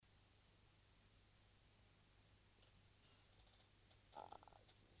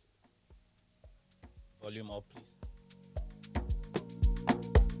Volume up,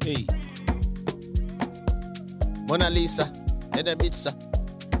 please. Hey. Mona Lisa, and a pizza.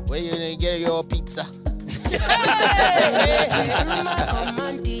 Where you gonna get your pizza?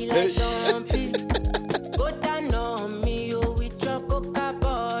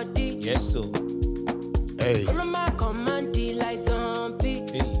 Yes, so. Hey.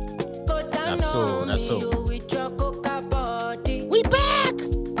 That's so. We back.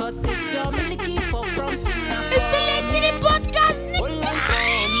 It's the Lentini podcast, nigga.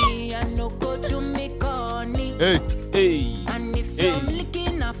 Hey. Hey. And if you're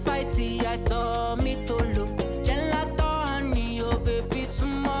licking a fighty, I saw me to look. Gelato honey, oh baby,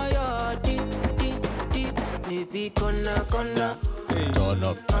 sumoyo deep. Baby, kona. Turn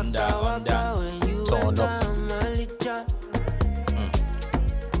up. Turn up.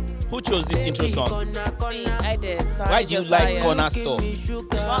 Who chose this intro song? I did. Why do you like corner stuff?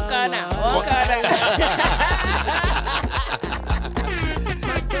 Walk on.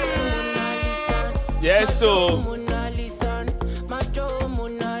 Yes, so. Mona Lisa.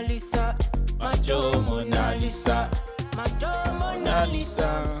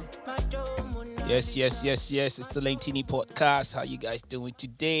 Yes. It's the Lentini podcast. How you guys doing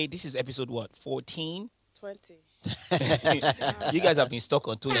today? This is episode what? 14? 20. You guys have been stuck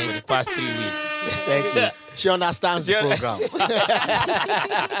on 20 for the past 3 weeks. Thank you. She understands the program.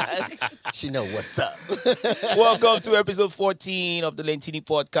 She know what's up. Welcome to episode 14 of the Lentini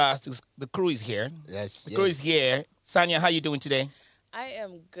podcast. The crew is here. Yes. The crew is here. Sanya, how you doing today? I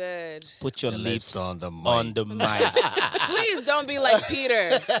am good. Put your lips on the mic. On the mic. Please don't be like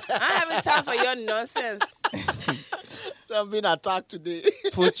Peter. I haven't time for your nonsense. I'm being attacked today.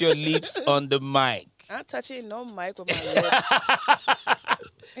 Put your lips on the mic. I'm touching no mic with my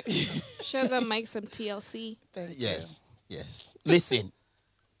lips. Show the mic some TLC. Thank Yes. Listen,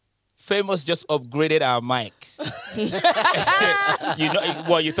 Famous just upgraded our mics.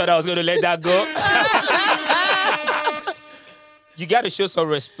 You thought I was going to let that go? You got to show some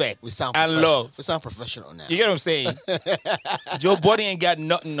respect and love. We sound professional now. You get what I'm saying? Joe Buddy ain't got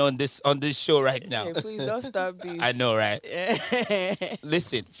nothing on this show right now. you. Okay, please don't stop beef. I know, right?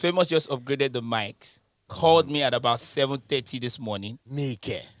 Listen, Famous just upgraded the mics. Called me at about 7:30 this morning.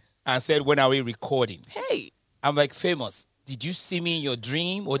 Mike. And said, when are we recording? Hey. I'm like, Famous, did you see me in your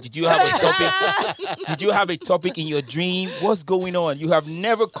dream? Or did you have a topic? Did you have a topic in your dream? What's going on? You have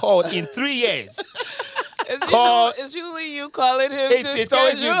never called in 3 years. It's usually you calling him. It's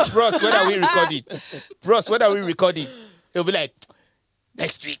always you, Bros, when are we recording? Bros, when are we recording? He'll be like,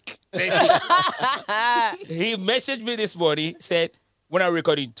 next week. He messaged me this morning, said, when are we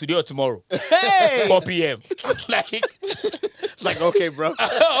recording? Today or tomorrow? Hey! 4 p.m. It's like, okay, bro.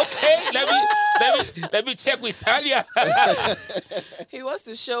 Okay, let me check with Salia. He wants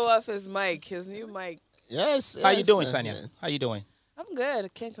to show off his mic, his new mic. Yes. How you doing, Sanya? How you doing? I'm good. I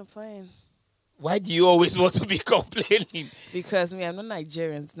can't complain. Why do you always want to be complaining? Because I'm not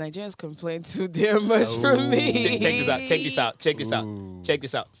Nigerians. Nigerians complain too damn much from me. Check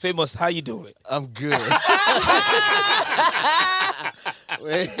this out. Famous, how you doing? I'm good.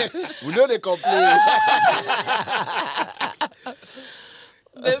 We know they complain.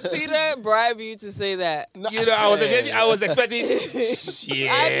 Did Peter bribe you to say that? No, I was expecting. Shit.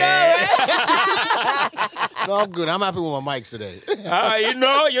 I know, right? No, I'm good. I'm happy with my mics today.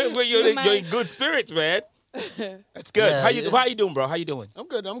 You're in good spirit, man. That's good. Yeah, how you doing, bro? How you doing? I'm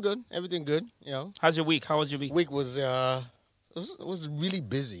good. Everything good. You know. How's your week? How was your week? Week was was really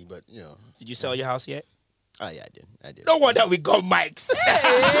busy, but you know. Did you sell your house yet? Oh yeah, I did. No wonder we got mics.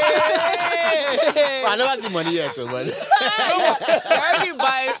 I never see money yet, though, but You're already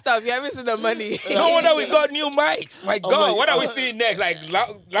buying stuff. You haven't seen the money. No wonder we got new mics. My God, what are we seeing next? Like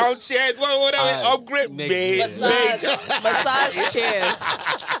lounge chairs? What are we upgrade? Massage chairs.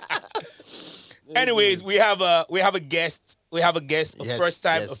 Anyways, we have a guest. First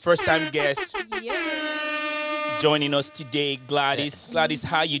time guest Yeah. joining us today. Gladys,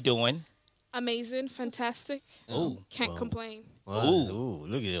 how you doing? Amazing. Fantastic. Oh, Can't complain. wow. Ooh,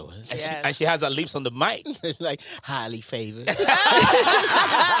 look at you. and she has her lips on the mic. Like highly favored.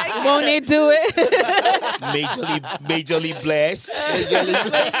 Won't they do it? Majorly blessed.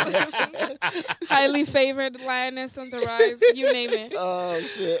 Highly favored, lioness on the rise. You name it. Oh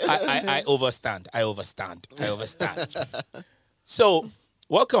shit. I overstand. So,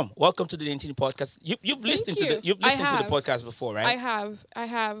 welcome to the Lentini podcast. You've listened to the podcast before, right? I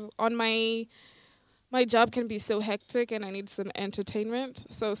have on my my job can be so hectic and I need some entertainment.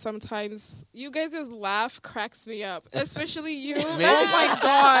 So sometimes you guys' laugh cracks me up, especially you. Oh my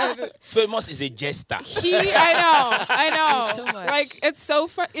God. Famous is a jester. I know. He's too much. Like it's so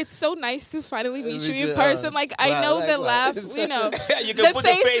it's so nice to finally meet you in too. person. Like I know the laugh, you know. You can The put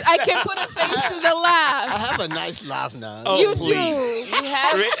face, the face. I can put a face to the I laugh. have a nice laugh now. Oh, You please. do. You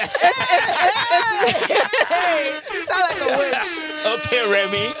have you sound like a witch. Okay,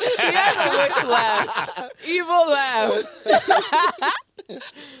 Remy. You have a witch laugh. Evil laugh.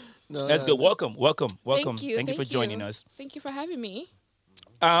 No, That's good. Welcome. Thank you. Thank you for joining us. Thank you for having me.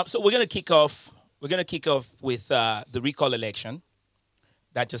 So we're gonna kick off. We're gonna kick off with the recall election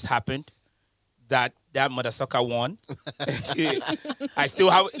that just happened. That mother sucker won. I still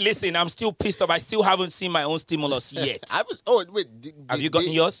have. Listen, I'm still pissed off. I still haven't seen my own stimulus yet. I was. Oh wait. Have you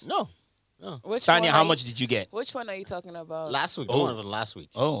gotten yours? No. Which Sanya, one how are much did you get? Which one are you talking about? Last week. Oh. The one from last week.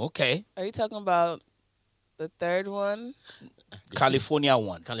 Oh, okay. Are you talking about the third one? California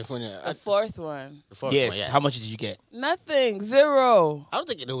one. California. The fourth one? The fourth Yes. one, yeah. How much did you get? Nothing. Zero. I don't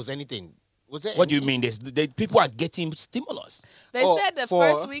think there was anything. Was there? What do you mean? People are getting stimulus. They Oh, said the for-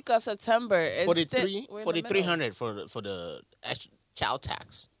 first week of September. It's For the still- three, we're in for the the 300 for the child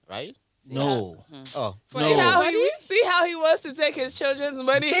tax, right? No. Oh, No. See how he wants to take his children's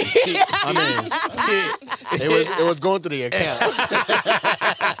money? I mean, it was going through the account.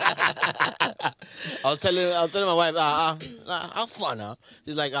 I was telling my wife, how fun, huh?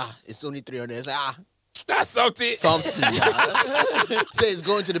 She's like, it's only 300. It's like, That's something. something. Say it's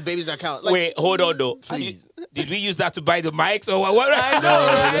going to the baby's account. Like, Wait, hold on though. Please. Did we use that to buy the mics or what?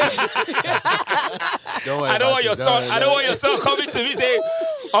 Don't worry I don't about want it. your son. I don't want your son coming to me saying,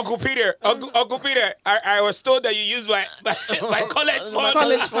 Uncle Peter, Uncle Peter, I was told that you used my college fund.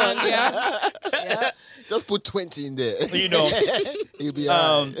 College fund, yeah. Just put 20 in there. You know. You'll be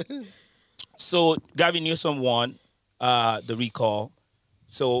all right. So Gavin Newsom won the recall.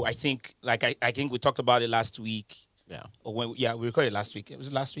 So I think, I think we talked about it last week. Yeah. Or we recorded it last week. It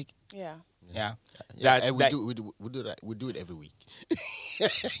was last week. Yeah. Yeah. And we do that. We do it every week.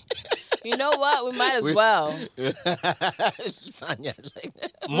 You know what? We might as well. Sanya's like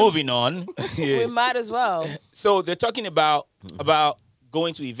that. Moving on. We might as well. So they're talking about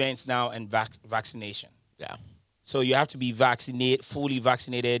going to events now and vaccination. Yeah. So you have to be fully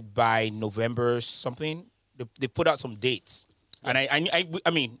vaccinated by November something. They put out some dates, and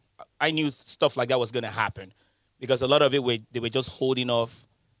I mean I knew stuff like that was going to happen because a lot of it they were just holding off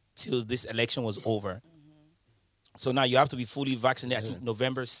till this election was over. So now you have to be fully vaccinated. I think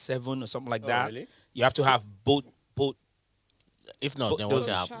November 7 or something like that. Really? You have to have both If not, then those what's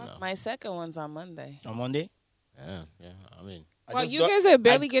are up? shots. No. My second one's on Monday. on Monday. Yeah. I mean, Wow, you guys are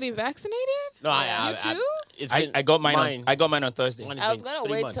barely getting vaccinated? no, You too? it's I been, got mine. I got mine on Thursday. mine has I was been gonna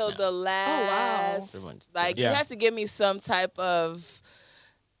 3 wait months till now. the last. 3 months. Like Yeah. you have to give me some type of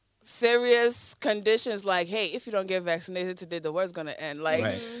serious conditions. Like, hey, if you don't get vaccinated today, the world's gonna end. Like,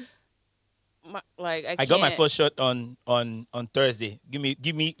 Right. I got my can't. first shot on Thursday. Give me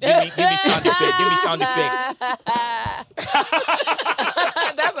sound effect. Give me sound effect.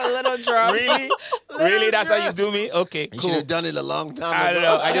 That's a little drop. Really? Really? That's how you do me? Okay, You should cool. have done it a long time I ago. don't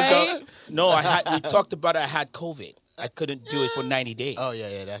know. I just Right? got we talked about it. I had COVID. I couldn't do it for 90 days. Oh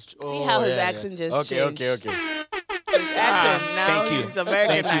yeah, that's true. See how his yeah. accent just Okay. changed. His accent now Thank you. he's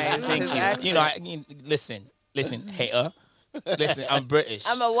Americanized. Thank His you. accent. You know, listen, hater. Listen, I'm British.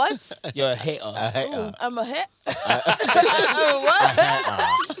 I'm a what? You're a hater. I'm a hit. I'm a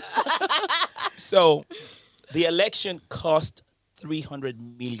what? So, the election cost $300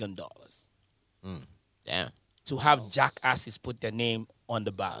 million Damn. to have jackasses put their name on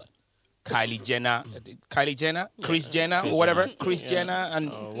the ballot. Kylie Jenner, Kris Jenner, or whatever, Kris Jenner,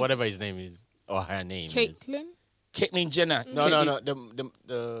 and Whatever his name is or her name is. Caitlyn? Caitlyn Jenner. No.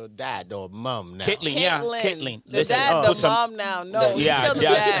 The dad or mom now. Caitlyn, yeah, Caitlyn. The dad, put the some- mom now. No, he's yeah, still the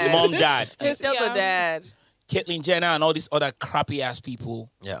dad. mom, dad. He's still the dad. Caitlyn Jenner and all these other crappy ass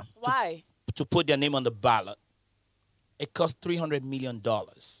people Yeah. Why? to put their name on the ballot. It cost $300 million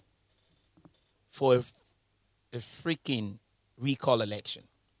for a freaking recall election.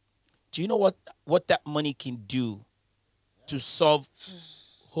 Do you know what that money can do to solve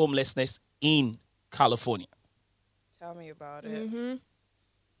homelessness in California? Tell me about it.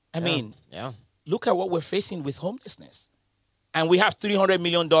 I mean, Yeah. look at what we're facing with homelessness. And we have $300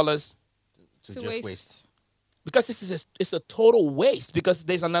 million To To just waste. waste. because it's a total waste because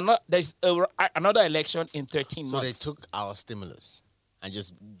there's another election in 13 So they months. took our stimulus and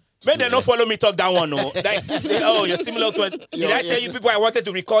just. May they not follow me talk that one, no. You're similar to it. Did I tell you people I wanted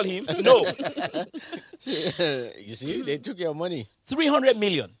to recall him? No. You see, they took your money. 300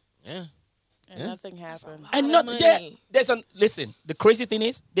 million. Yeah. And nothing happened. And lot not of there. money. Listen. The crazy thing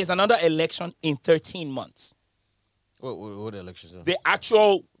is, there's another election in 13 months. What elections? The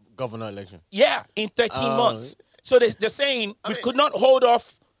actual, Governor election. in 13 months. So they're saying we could not hold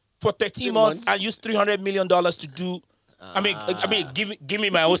off for 13 months and use $300 million to do. Give me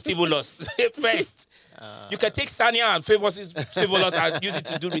my own stimulus first. You can take Sanya and Famous' stimulus and use it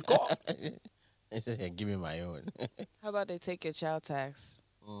to do recall. Give me my own. How about they take your child tax?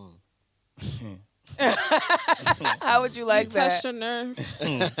 How would you like Touch that? your nerve.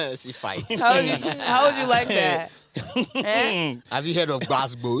 See fight. How would you like that? Eh? Have you heard of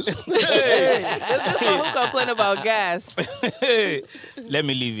gas boost? This one who complain about gas. Let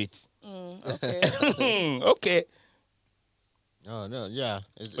me leave it. Okay. Okay. No, yeah.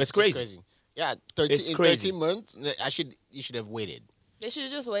 It's crazy. Yeah, It's in crazy. 13 months, you should have waited. They should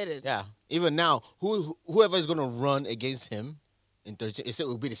have just waited. Yeah. Even now, whoever is going to run against him in 13, it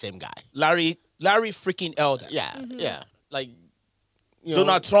will be the same guy. Larry freaking Elder. Yeah, yeah. Like,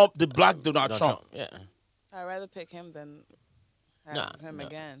 Donald Trump, the black Donald Trump. Yeah. I'd rather pick him than have him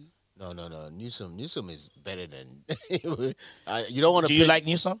again. No. Newsom is better than. You don't want to. Do you like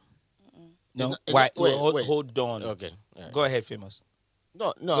Newsom? No. Why? Wait. Hold on. Okay. All right. Go ahead, Famous.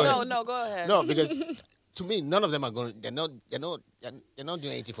 No, Go ahead. No, because to me, none of them are going. They're not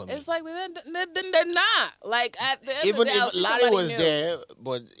doing anything for me. It's like they're not. Like at the end Even of the day, I'll if see Larry somebody was new. there,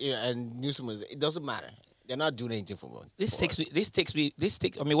 but and Newsom was there, it doesn't matter. They're not doing anything for me.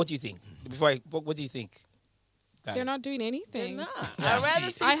 I mean, what do you think? What do you think? They're not doing They're anything. not. I'd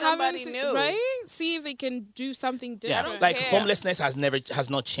rather see I somebody haven't new. right? See if they can do something Yeah, different. like care. homelessness has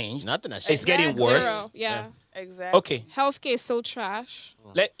not changed. Nothing has It's changed. getting Exactly. worse. Zero. Yeah. Exactly. Okay, Healthcare is so trash.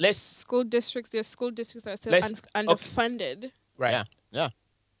 let's School districts, there's school districts that are still Let's- underfunded. right. Yeah.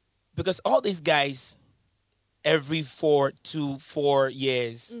 Because all these guys, every 4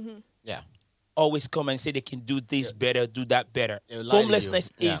 years, Yeah. always come and say they can do this better, do that better. They lie to you.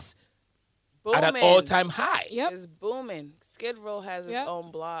 Homelessness Yeah. is Booming. at an all-time high. Yep. It's booming. Skid Row has its Yep.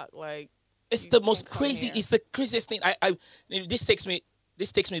 own block. Like It's You the can't most come crazy. here. It's the craziest thing. This takes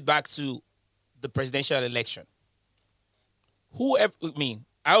me back to the presidential election. Whoever,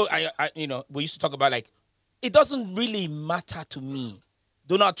 we used to talk about, like, it doesn't really matter to me.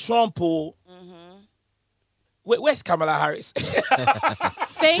 Donald Trump or where's Kamala Harris?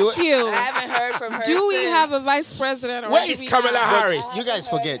 Thank you. I haven't heard from her. Do we since. have a vice president? Or Where do is we Kamala not? Harris? You guys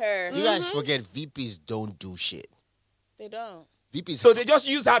heard forget. her. You guys forget. VPs don't do shit. They don't. VPs. So they just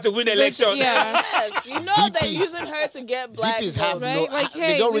use her to win the election. Yeah. Yes, you know they're VPs using her to get black VPs votes. have Right? no. Like, they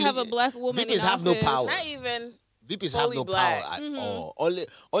hey, don't we really, have a black woman VPs in have no office. power. Not even. VPs have fully no black. power at all.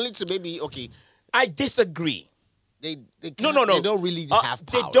 Only to maybe I disagree. They No. They don't really have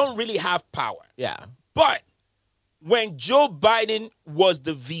power. They don't really have power. Yeah. But when Joe Biden was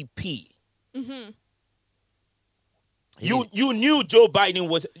the VP, you knew Joe Biden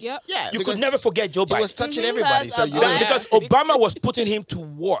was. Yep. Yeah. You because could never forget Joe He was Biden. touching Mhm. everybody. Because So a you black- Because Obama was putting him to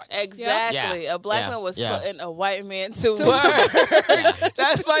work. Exactly. Yeah. A black Yeah. man was Yeah. putting a white man to work.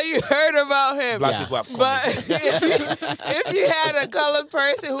 That's why you heard about him. Black Yeah. people have come. But if you had a colored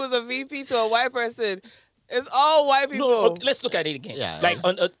person who was a VP to a white person, it's all white people. No, look, let's look at it again. Yeah. Like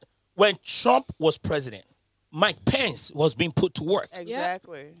when Trump was president, Mike Pence was being put to work.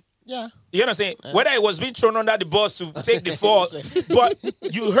 Exactly. Yeah. You know what I'm saying? Whether it was being thrown under the bus to take the fall, but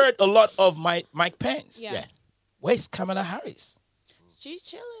you heard a lot of Mike Pence. Yeah. Yeah. Where's Kamala Harris? She's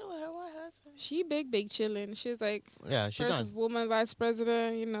chilling with her white husband. She big chilling. She's like Yeah. She first done. woman vice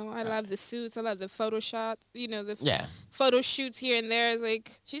president. You know, I love the suits. I love the Photoshop. You know, the Yeah. photo shoots here and there. It's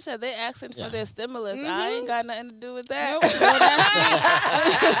like She said they asking Yeah. for their stimulus. I ain't got nothing to do with that. nope, no,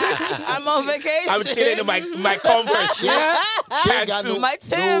 that's I'm on vacation. I'm chilling in my Converse. Yeah. She ain't got Pantsuit. My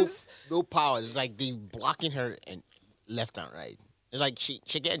Timbs. No power. It's like they blocking her and left and right. It's like she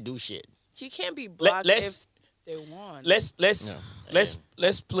can't do shit. She can't be blocked let's- if they want.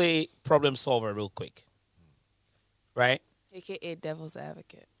 Let's play problem solver real quick. Right? AKA devil's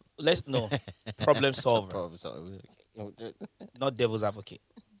advocate. Problem solver, Problem, so- not devil's advocate.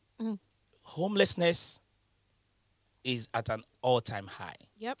 Homelessness is at an all-time high.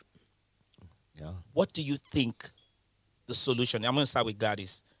 yep. Yeah. What do you think the solution? I'm going to start with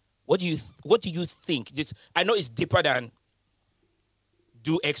Gladys. What do you think? I know it's deeper than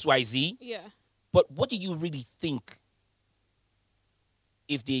do XYZ, Yeah. but what do you really think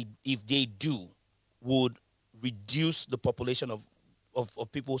if they do would reduce the population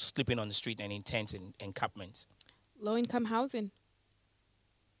of people sleeping on the street and in tents and encampments? Low income housing.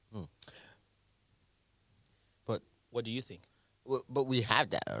 But What do you think? we have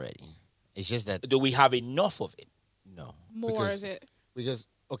that already. It's just that Do we have enough of it? no. More of it. Because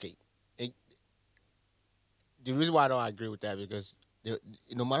okay, the reason why I don't agree with that because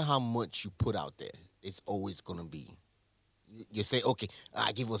no matter how much you put out there, it's always gonna be. You say, okay,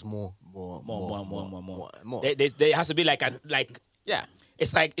 give us more. There has to be like Yeah.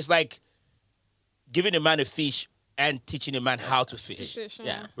 It's like giving a man a fish and teaching a man how to fish.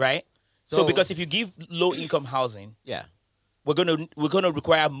 Yeah. Right? So because if you give low income housing, Yeah. we're gonna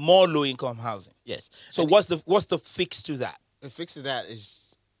require more low income housing. Yes. So what's the fix to that? The fix to that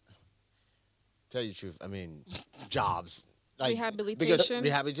is, tell you the truth, I mean, jobs. Like, Rehabilitation.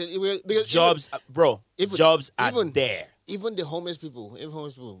 Because Jobs, bro. Jobs are there. Even the homeless people,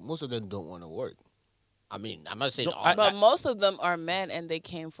 most of them don't want to work. I mean, I'm not saying No, all. But most of them are men and they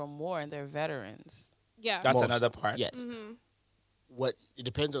came from war and they're veterans. Yeah. That's Most, another part. Yes. What it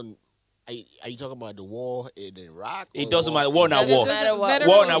depends on. Are you talking about the war in Iraq? It doesn't matter. War now war. Matter what. Veterans-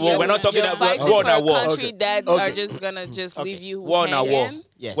 War now war. We're not talking You're about fighting war for now a war. country that Okay. are just gonna leave you War now war. hanging.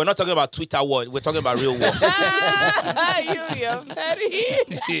 Yes. We're not talking about Twitter war. We're talking about real war. You're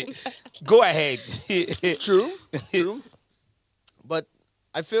petty. Go ahead. True. But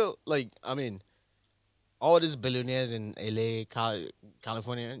I feel like, I mean, all these billionaires in LA,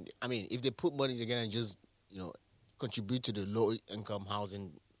 California, I mean, if they put money together and just, contribute to the low income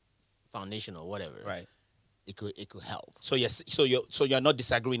housing foundation or whatever, Right. it could help. So you're not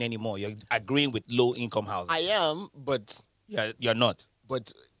disagreeing anymore. You're agreeing with low income housing. I am, but You're not. we're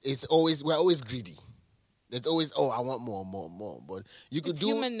always greedy. There's always, I want more. But you could It's do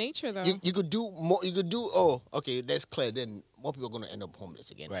human nature, though. you could do more. You could do. Okay, that's clear. Then more people are going to end up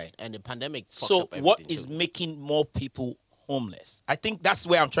homeless again. Right. And the pandemic. Fucked So up what everything, is too. making more people homeless? I think that's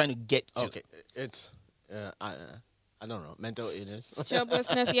where I'm trying to get to. Okay, it's I don't know, mental illness.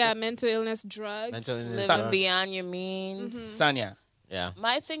 Joblessness, mental illness, drugs. Mental illness. Living drugs. beyond your means. Sanya. Yeah.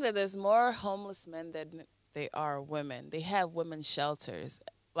 My thing that there's more homeless men than they are women. They have women's shelters.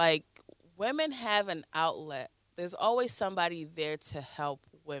 Like, women have an outlet. There's always somebody there to help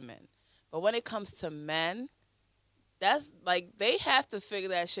women. But when it comes to men, that's like they have to figure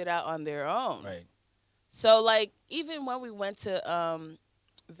that shit out on their own. Right. So like even when we went to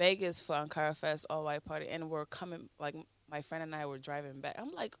Vegas for Ankara Fest all white party and we're coming, like my friend and I were driving back,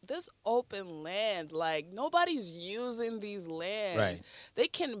 I'm like, this open land, like nobody's using these lands. Right. They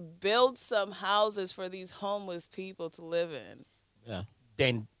can build some houses for these homeless people to live in. Yeah.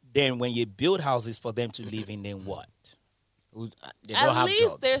 Then when you build houses for them to live in, then what? They don't At have least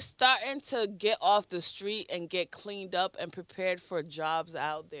jobs. they're starting to get off the street and get cleaned up and prepared for jobs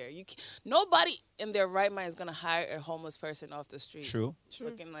out there. Nobody in their right mind is going to hire a homeless person off the street. True.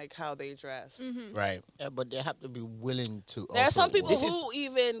 Looking like how they dress. Right. Yeah, but they have to be willing to. There are also some people work. who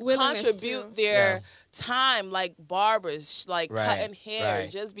even Willingness contribute to. their time, like barbers, like Right, cutting hair,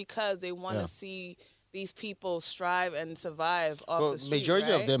 right. just because they want to Yeah. see these people strive and survive off Well, the street.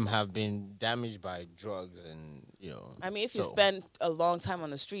 majority right? of them have been damaged by drugs and I mean, if you so- spend a long time on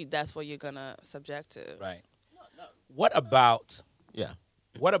the street, that's what you're gonna subject to. Right. What about Yeah.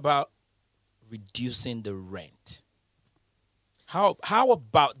 reducing the rent? How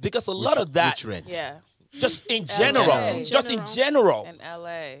about, because a lot of that Which rent? Yeah, just in LA. general, just in general, in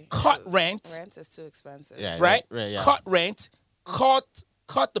LA, cut rent, rent is too expensive. Yeah. right? Yeah. Cut rent, cut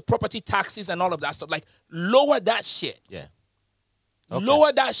the property taxes and all of that stuff. Like lower that shit. Yeah. Okay.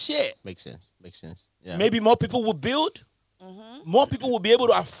 Lower that shit. Makes sense. Yeah. Maybe more people will build. More people will be able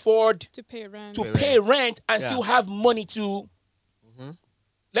to afford To pay rent. to pay rent and Yeah. still have money to.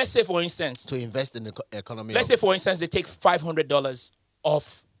 Let's say, for instance, to invest in the economy. let's say, for instance, they take $500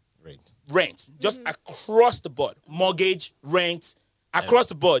 off rent. rent just across the board, mortgage, rent, across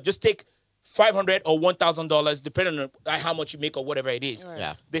the board. Just take $500 or $1,000, depending on how much you make or whatever it is. Right.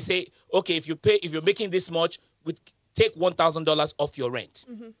 Yeah. They say, okay, if you're making this much, we take $1,000 off your rent.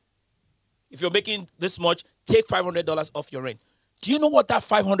 If you're making this much, take $500 off your rent. Do you know what that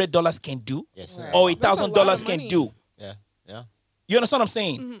 $500 can do? Yes. Right. Sir. Or That's a lot $1,000 of can money. do? Yeah. Yeah. You understand what I'm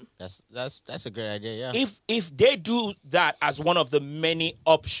saying? That's a great idea. Yeah. If they do that as one of the many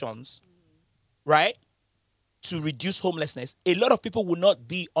options, right, to reduce homelessness, a lot of people will not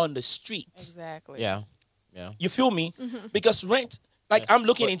be on the street. Exactly. Yeah. Yeah. You feel me? Because rent, like I'm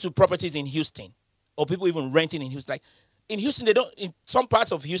looking into properties in Houston, or people even renting in Houston. Like in Houston, they don't, in some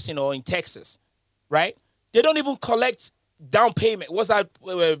parts of Houston or in Texas, right? They don't even collect down payment. What's that?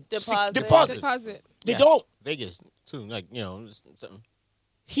 Deposit. Deposit. They Yeah. don't. Vegas too. Like something.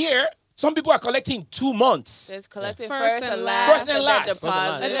 Here, some people are collecting 2 months. It's collecting First first and and last. last. First and last.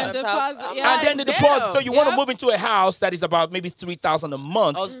 Deposit. And then on top. deposit, I'm yeah. And then the like, deposit. So damn. you want to Yep. move into a house that is about maybe $3,000 a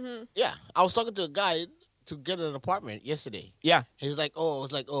month. Yeah. I was talking to a guy to get an apartment yesterday. Yeah. He was like,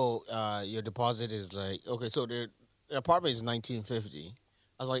 your deposit is like, okay, so the apartment is $1,950.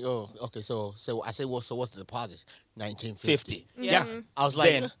 I was like, oh, okay. So I said, well, so what's the deposit? 1950. 50. Yeah. I was like,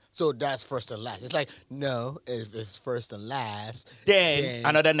 Then- so that's first and last. It's like, no, if it's first and last, Then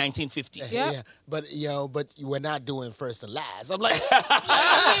another 1950. Yep. yeah. But but we're not doing first and last. I'm like,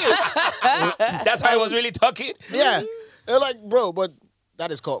 That's how I was really talking. yeah. They're like, bro, but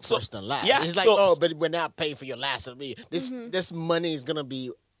that is called first and last. yeah, It's like, so- oh, but we're not paying for your last of me. This money is gonna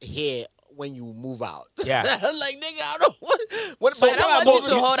be here when you move out. Yeah. I'm like, nigga, I don't what So- by the time I so- move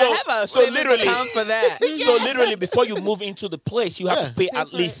To hold so- I have a so savings literally- account for that. So literally, before you move into the place, you have to pay at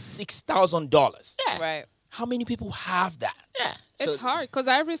for least $6,000. Right. How many people have that? yeah. It's So- hard because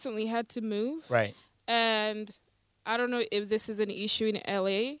I recently had to move. Right. And I don't know if this is an issue in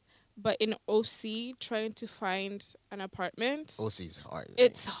LA, but in OC, trying to find an apartment, OC's hard.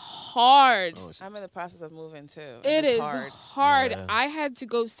 it's hard. OC's. I'm in the process of moving too. and It it's is hard. hard. Yeah. I had to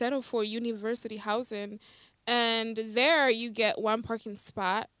go settle for university housing, and there you get one parking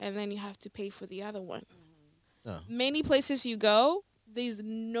spot, and then you have to pay for the other one. Yeah. Many places you go, there's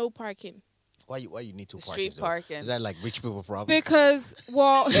no parking. Why you need to park? Street parking. Is that like rich people problem? Because,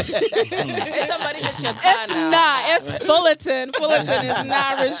 well, If somebody hits your car it's now. not. It's Fullerton. Fullerton is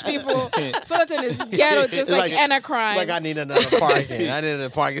not rich people. Fullerton is ghetto, just It's like Anachrine. Like I need another parking. I need a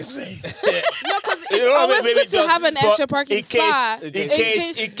parking space. No, because You it's know, always maybe good to just have an for- extra parking in case, spot.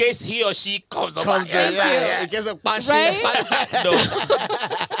 In case he or she comes over. Comes here. in, yeah. It gets a punch. Right? No,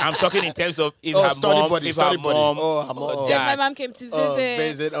 I'm talking in terms of if Oh, her study mom, buddy, if her study buddy. mom, Oh, her mom. or Oh. If dad. my mom came to visit, Oh,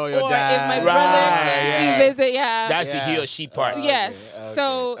 visit. Oh, your or dad. if my Right, brother yeah. to visit, yeah. That's the he Yeah. or she part. Yes. Okay,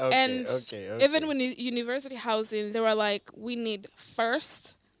 So okay, and okay. even when university housing, they were like, we need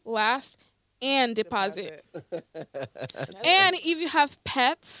first, last, and deposit. And if you have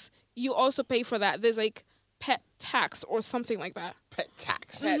pets, you also pay for that. There's like pet tax or something like that. Pet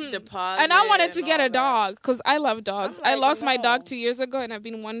tax. That deposit And I wanted to and get all a that. dog because I love dogs. I'm I like, lost my no. dog 2 years ago, and I've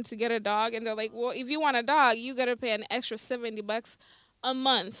been wanting to get a dog. And they're like, well, if you want a dog, you gotta pay an extra $70 a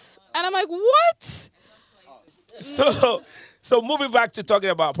month. And I'm like, what? So moving back to talking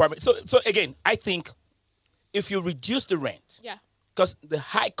about apartment. So again, I think if you reduce the rent, Yeah. because the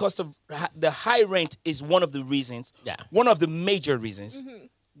high cost of the high rent is one of the reasons, Yeah. one of the major reasons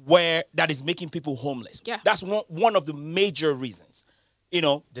where that is making people homeless. Yeah. That's one of the major reasons. You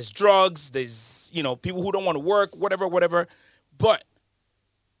know, there's drugs, there's people who don't want to work, whatever. But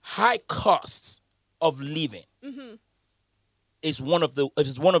high costs of living is one of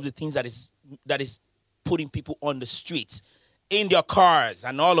the things that is putting people on the streets, in their cars,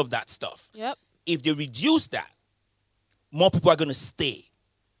 and all of that stuff. Yep. If they reduce that, more people are going to stay,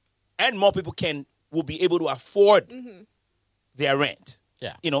 and more people will be able to afford their rent.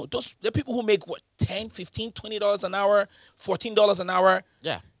 Yeah. The people who make what, $10, $15, $20 an hour, $14 an hour.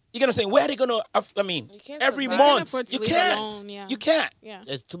 Yeah. You're gonna say, where are they gonna? can't Every survive. month afford to you live can't. alone, yeah. You can't. Yeah.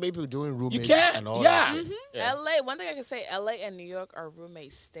 There's too many people doing roommates can't, and all yeah. that. shit. Yeah. LA, one thing I can say, LA and New York are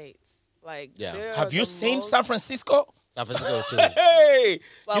roommate states. Like, Yeah. they're Have you the seen most- San Francisco? San Francisco too. Hey,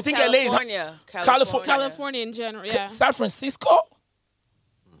 Well, you think LA is California, California in general, yeah. San Francisco?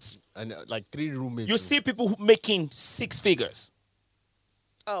 And like 3 roommates. You see people making 6 figures,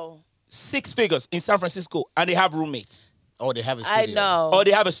 Oh, 6 figures in San Francisco, and they have roommates, Oh, they have a I studio. know. or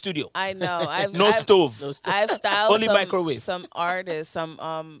they have a studio, I know. no stove. I've styled Only microwave. some artists,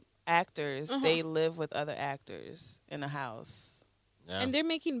 some actors. They live with other actors in a house. Yeah. And they're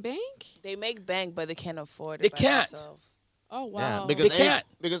making bank? They make bank, but they can't afford it. They by can't. themselves. Oh, wow. Yeah, because They can't.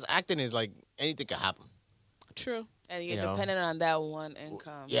 because acting is like anything can happen. True. And you're You know? dependent on that one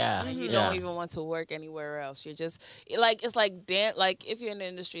income. Yeah. And you Yeah. don't even want to work anywhere else. You're just it's like dance. Like if you're in the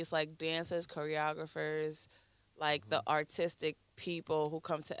industry, it's like dancers, choreographers, like the artistic people who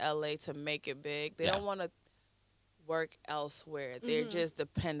come to LA to make it big. They Yeah. don't want to work elsewhere. They're just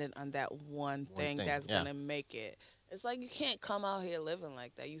dependent on that one thing thing, that's yeah. gonna make it. It's like you can't come out here living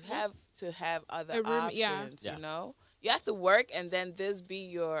like that. You have to have other A room- options. yeah. Yeah. You know, you have to work, and then this be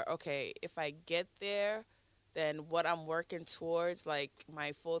your okay. If I get there, then what I'm working towards, like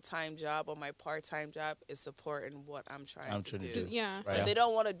my full-time job or my part-time job, is supporting what I'm trying to do. Yeah. Right. But they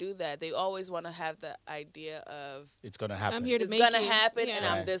don't want to do that. They always want to have the idea of It's gonna happen. I'm here to it's make gonna it. happen, Yeah. and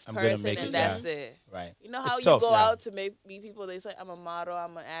Right. I'm this I'm gonna person, make and it, that's yeah. it. Right. You know It's how you tough, go yeah. out to meet people, they say, I'm a model,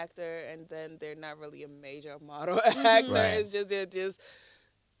 I'm an actor, and then they're not really a major model actor. Right. It's just, they're just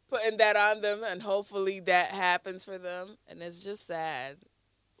putting that on them, and hopefully that happens for them. And it's just sad.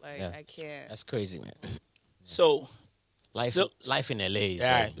 Like, Yeah. I can't. That's crazy, man. So, Life in LA.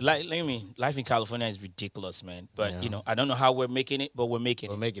 Yeah, life in California is ridiculous, man. But I don't know how we're making it, but we're making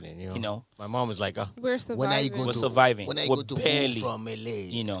it. We're making it. You know, my mom was like, We're surviving. when are you going we're to surviving. When are you We're going to barely, move from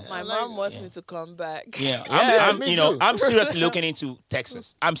LA? My mom wants me to come back. Yeah, Me too. I'm seriously looking into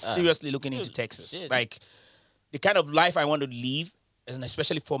Texas. I'm seriously looking into Texas. Like the kind of life I want to live, and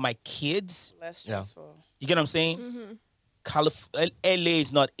especially for my kids. Less stressful. You get what I'm saying? Mm-hmm. LA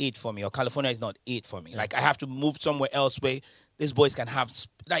is not it for me, or California is not it for me. Like I have to move somewhere else where these boys can have.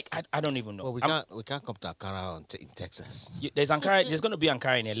 Like I don't even know. Well, we can't come to Ankara in Texas. There's Ankara. There's going to be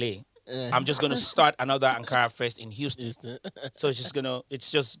Ankara in LA. I'm just going to start another Ankara first in Houston. So it's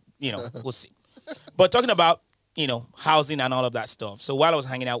just we'll see. But talking about housing and all of that stuff. So while I was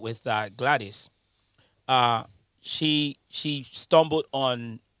hanging out with Gladys, she stumbled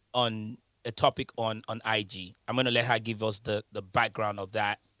on a topic on IG. I'm going to let her give us the background of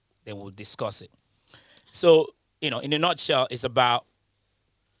that, then we'll discuss it. So, in a nutshell, it's about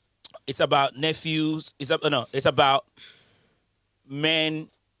nephews, it's about men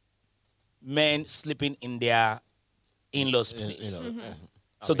sleeping in their in-laws place.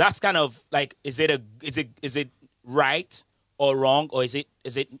 So that's kind of like, is it right or wrong, or is it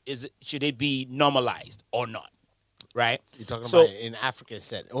should it be normalized or not? Right? You're talking about in African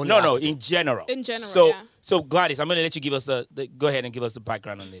set. No, in general. In general, So Gladys, I'm going to let you give us go ahead and give us the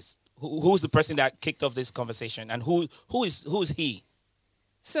background on this. Who's the person that kicked off this conversation, and who is he?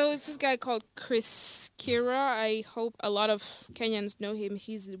 So it's this guy called Chris Kira. I hope a lot of Kenyans know him.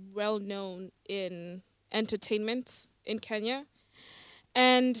 He's well known in entertainment in Kenya.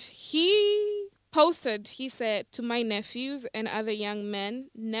 And he posted, he said, to my nephews and other young men,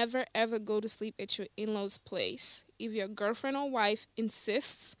 never ever go to sleep at your in-laws' place. If your girlfriend or wife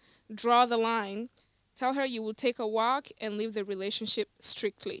insists, draw the line. Tell her you will take a walk and leave the relationship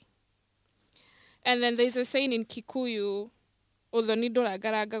strictly. And then there's a saying in Kikuyu, Odonido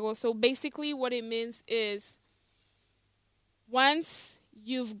Agaragago. So basically what it means is once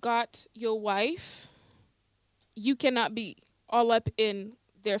you've got your wife, you cannot be all up in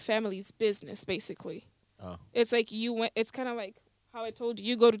their family's business, basically. Oh. It's like it's kind of like how I told you.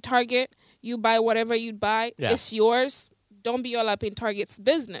 You go to Target, you buy whatever you buy. Yeah. It's yours. Don't be all up in Target's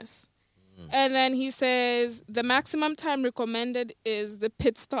business. And then he says the maximum time recommended is the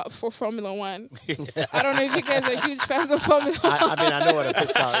pit stop for Formula One. I don't know if you guys are huge fans of Formula One. I know what a pit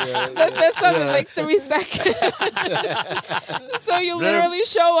stop is. The pit stop is like 3 seconds. So you literally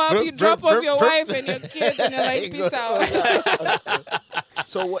show up, you drop off your wife and your kids, and you're like, peace out.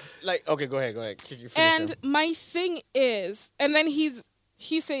 So what? Like, okay, go ahead. And my thing is, and then he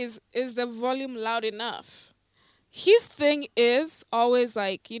says, is the volume loud enough? His thing is always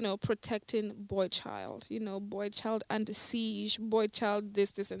like, protecting boy child, boy child under siege, boy child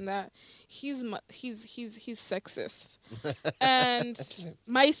this and that. He's sexist. And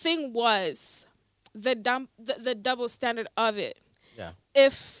my thing was the double standard of it. Yeah.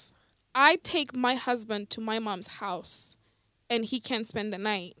 If I take my husband to my mom's house and he can't spend the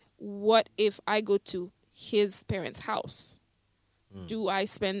night, what if I go to his parents' house? Do I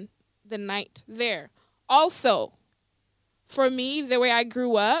spend the night there? Also, for me, the way I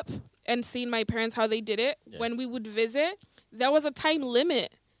grew up and seeing my parents, how they did it, when we would visit, there was a time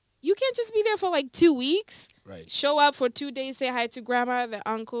limit. You can't just be there for like 2 weeks. Right. Show up for 2 days, say hi to grandma, the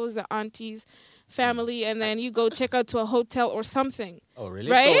uncles, the aunties, family, and then you go check out to a hotel or something. Oh, really?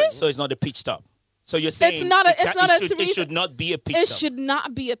 Right? So it's not a pit stop. So you're saying it should not be a pit stop. It should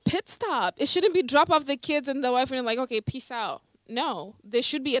not be a pit stop. It shouldn't be drop off the kids and the wife and you're like, okay, peace out. No, there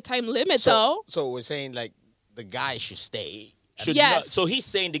should be a time limit though. So we're saying like, the guy should stay. So he's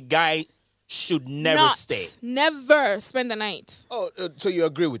saying the guy should never stay. Never spend the night. Oh, so you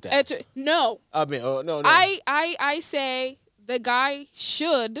agree with that? No. I mean, no. I say the guy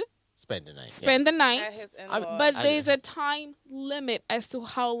should spend the night. The night. But there's a time limit as to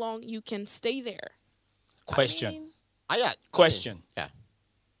how long you can stay there. Question. Question. Yeah.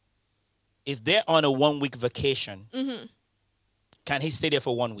 If they're on a 1-week vacation, can he stay there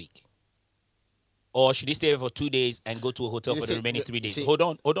for 1 week? Or should he stay there for 2 days and go to a hotel for the remaining 3 days? Hold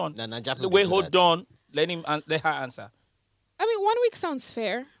on. Wait, hold on. Let her answer. I mean, 1 week sounds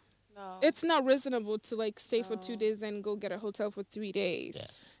fair. No. It's not reasonable to like stay for 2 days and go get a hotel for 3 days.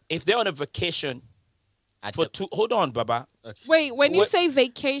 Yeah. If they're on a vacation hold on, Baba. Okay. Wait, when you say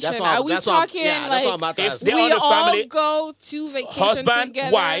vacation, are we talking like if they're we on a family, all go to vacation husband,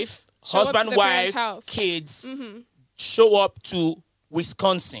 together, wife, kids, show up to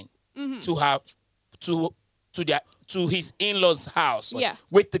Wisconsin to have to his in-laws' house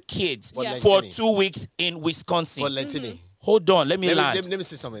with the kids for 2 weeks in Wisconsin. Mm-hmm. Hold on, let me land. Let me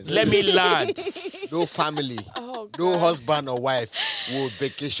say something. Let me land. No family. no husband or wife will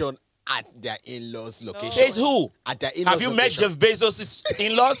vacation at their in-laws location. Says who? At their in-laws Have you met location. Jeff Bezos'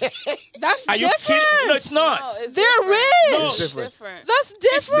 in-laws? That's Are you different. kidding? No, it's not. No, it's They're different. rich. No. It's Different. different. That's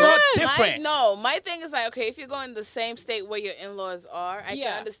It's different. not different. My thing is like, okay, if you're going to the same state where your in-laws are, I Yeah.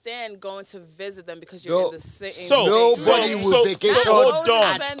 can understand going to visit them because you're No. in the same So Nobody state. will vacation hold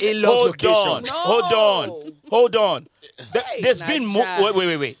on. at in-laws Hold location. on. No. Hold on. There's been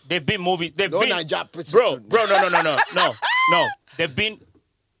Naija. wait. There've been movies. There've No been Naija prostitute. bro. No. There've been.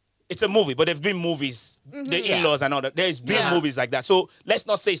 It's a movie, but there've been movies. The in-laws and all that. There's been movies like that. So let's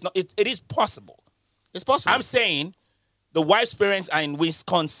not say it's not. It is possible. It's possible. I'm saying the wife's parents are in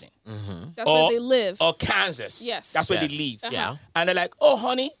Wisconsin That's where they live. or Kansas. Yes. That's where Yeah. they live. Yeah. And they're like, oh,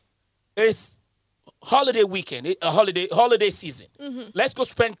 honey, it's holiday weekend, a holiday season. Let's go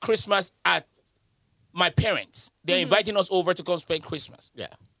spend Christmas at my parents. They're inviting us over to come spend Christmas. Yeah.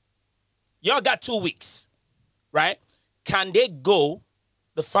 Y'all got 2 weeks, right? Can they go,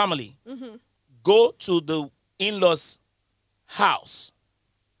 the family, go to the in-laws' house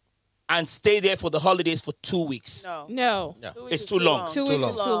and stay there for the holidays for 2 weeks? No. No. 2 weeks It's is too long. 2 weeks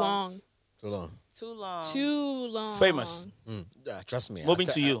is too long. Too long. Too long. Too long. Famous. Yeah, trust me. Moving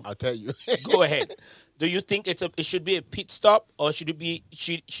to you. I'll tell you. Go ahead. Do you think it should be a pit stop, or should it be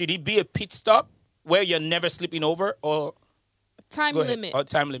a pit stop where you're never sleeping over, or Time go ahead, limit. or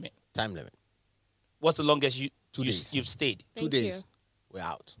time limit? Time limit. What's the longest 2 days. you've stayed? 2 Thank days. you. We're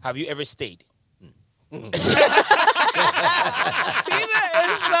out. Have you ever stayed? Tina is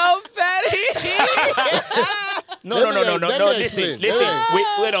so petty. No. Let me Listen. explain.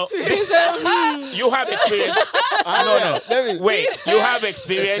 Wait. No. You have experience. No. Wait. You have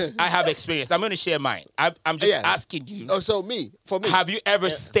experience. I have experience. I'm going to share mine. I'm just Yeah. asking you. Oh, so for me. Have you ever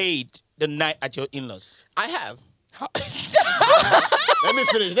stayed the night at your in-laws? I have. How- Let me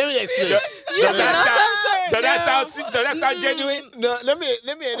finish. Let me explain. Does that sound genuine? No, let me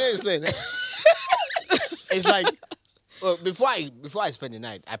explain. It's like before I spend the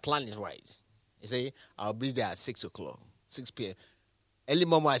night, I plan it right. You see, I'll be there at 6 o'clock, 6 p.m. Early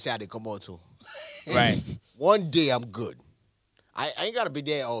morning, I say I come out too. Right. One day I'm good. I ain't gotta be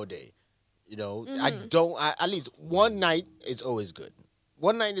there all day. You know, at least one night is always good.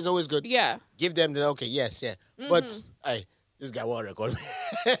 One night is always good. Yeah. Give them the okay, yes, yeah. But hey, this guy won't record me.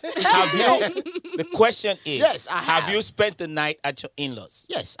 Have you? The question is, Yes, I have. you spent the night at your in-laws?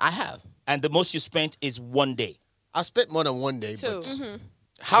 Yes, I have. And the most you spent is 1 day. I spent more than 1 day, Two. but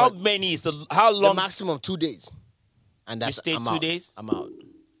How But- many is how the long? maximum 2 days. And that's stayed I'm 2 out. days? I'm out.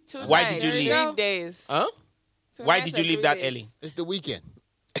 2 Why nights, did you leave? 3 days. Huh? 2 Why nights did you and leave 3 that days. early? It's the weekend.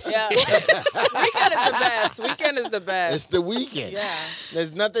 Yeah. Weekend is the best. Weekend is the best. It's the weekend. Yeah.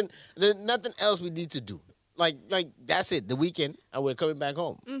 There's nothing else we need to do. Like that's it. The weekend, and we're coming back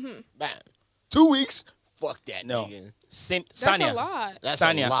home. Bam. 2 weeks. Fuck that. No. Nigga. That's Sanya. a lot. That's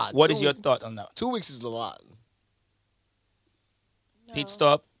Sanya, a lot. what 2 is your thought on that? 2 weeks is a lot. Pit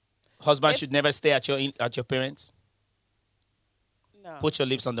stop. Husband If- should never stay at your parents. No. Put your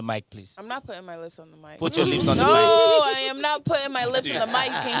lips on the mic, please. I'm not putting my lips on the mic. Put your lips on the No, mic. I am not putting my lips on the mic.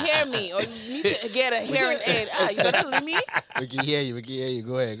 You can hear me, or you need to get a hearing aid. You gonna leave me? We can hear you.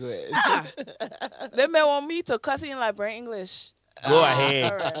 Go ahead. They may want me to cuss in like brain English. Go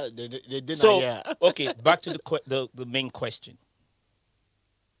ahead. All right. they did So, not hear. okay, back to the main question.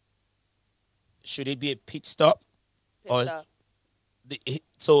 Should it be a pit stop? Or Stop.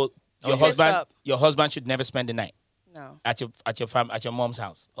 so your Pit husband stop. your husband should never spend the night No. at your mom's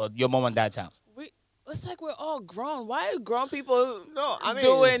house or your mom and dad's house. It's like we're all grown. Why are grown people No, I mean-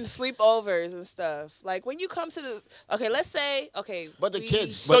 doing sleepovers and stuff? Like when you come to the let's say But the we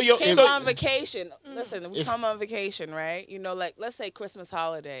kids. So but you're- came so- on vacation. Listen, we If- come on vacation, right? You know, like let's say Christmas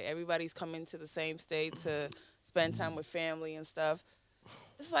holiday. Everybody's coming to the same state to spend time with family and stuff.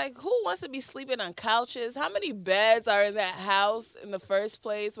 It's like, who wants to be sleeping on couches? How many beds are in that house in the first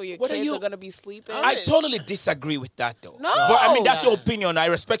place where your What are kids you- are going to be sleeping? I totally disagree with that though. No. But I mean that's your opinion. I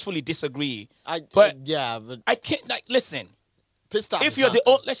respectfully disagree. but but I can't listen. pit stop. If is you're not- the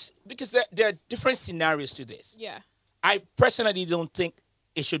only because there are different scenarios to this. Yeah. I personally don't think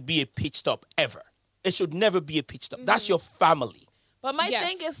it should be a pit stop ever. It should never be a pit stop. That's your family. But my Yes.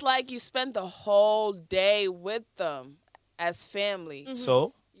 thing is like you spend the whole day with them as family.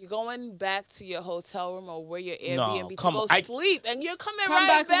 So You're going back to your hotel room or where your No, Airbnb to come go on. I- sleep, and you're coming Come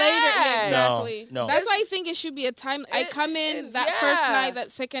right back later. Yeah, back. exactly. No. That's why I think it should be a time. I come in that first yeah. night, that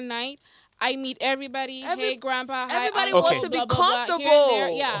second night. I meet everybody. Hey, grandpa. Hi, Everybody uncle, wants to be blah, blah, blah, here and comfortable. there.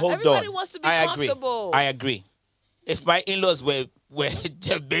 Yeah. hold Everybody on. wants to be I comfortable. agree. If my in-laws were where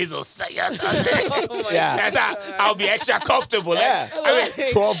Jeff Bezos stay or something. Yeah. That's how I'll be extra comfortable. Yeah. I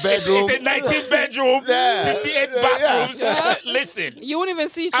mean, 12 bedroom. It's a 19 bedroom, Yeah. 58 Yeah. bathrooms. Yeah. Listen. You won't even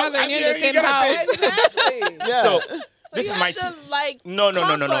see each I'm- other I'm and you're in hearing the you same gotta house. say- Exactly. Yeah. So So this you is have my to, like, No.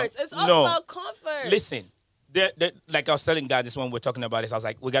 comforts. It's all No. about comfort. Listen. Like I was telling God this when we're talking about this, I was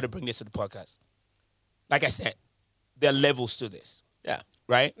like, we got to bring this to the podcast. Like I said, there are levels to this, Yeah.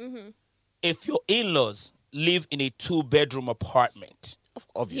 right? If your in-laws live in a 2-bedroom apartment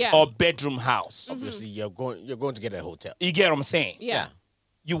Obviously. Yeah. or bedroom house, Obviously, you're going to get a hotel. you get what I'm saying? Yeah.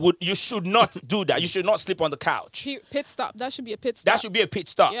 You should not do that. You should not sleep on the couch. Pit stop. That should be a pit stop. That should be a pit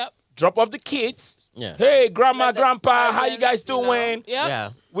stop. Yep. Drop off the kids. Yeah. Hey, grandma, Let the grandpa, how you guys parents, you know. doing? Yep. Yeah.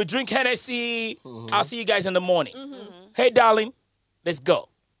 We drink Hennessy. I'll see you guys in the morning. Hey, darling, let's go.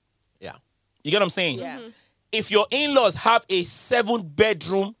 Yeah. You get what I'm saying? Yeah. If your in-laws have a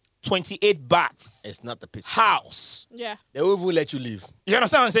 7-bedroom, 28 bath It's not the pit. house, Yeah. They will even let you leave. you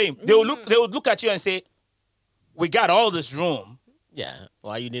understand what I'm saying? They will look at you and say, "We got all this room. Yeah.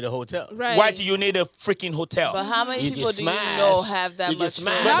 Why you need a hotel? Right. Why do you need a freaking hotel?" But how many You get people do you smashed. know have that You get much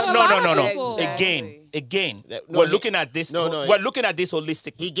smashed. room? Not a no, lot no, of no, no. people. Again, No, we're he- looking at this. no, we're looking at this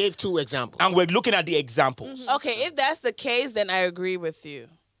holistically, He gave 2 examples. and we're looking at the examples. Okay, if that's the case, then I agree with you.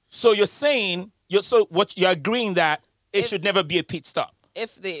 So you're saying you're agreeing that it should never be a pit stop.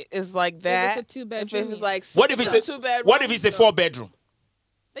 If it's like that, it's a 2-bedroom, if it's like What if it's a 2-bedroom, What if it's a 4-bedroom?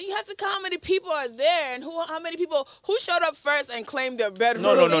 then you have to count how many people are there and how many people who showed up first and claimed their bedroom.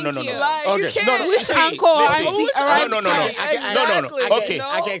 No. Thank you. Like you Okay. can't. No, no. Which See, uncle or listen. auntie Which arrived No, no, no, no. first? Exactly, Okay. you know?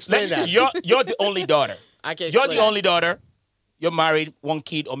 I can explain that. You're the only daughter. I can You're explain the only daughter. You're married, 1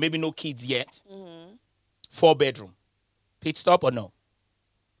 kid, or maybe no kids yet. 4-bedroom. Pit stop or no?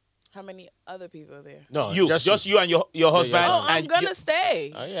 How many other people are there? No, Just you and your husband. yeah. Oh, I'm and gonna your-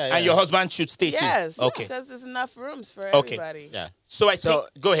 stay. Oh, yeah, yeah. And your husband should stay Yes. too. Okay. Because there's enough rooms for Okay. everybody. Yeah. So I think.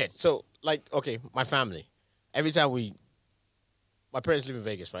 Go ahead. So, like, okay, my family. Every time my parents live in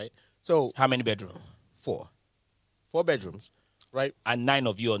Vegas, right? So, How many bedrooms? 4 bedrooms, right? And 9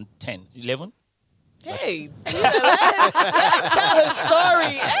 of you on 10, 11. Hey, Peter, let him tell his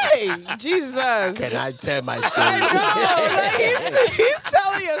story. Hey, Jesus. Can I tell my I story? know. Like he's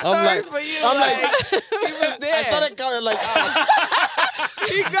telling a story like- for you. I'm like, he was there. I started counting like,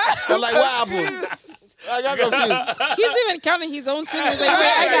 He got I'm like, what happened? confused. I got confused. He's even counting his own siblings. Like,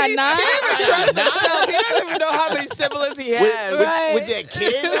 wait, I got 9. He trusts himself. He doesn't even know how many siblings he has. Right. With their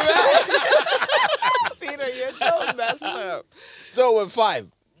kids. Peter, you're so messed up. So we're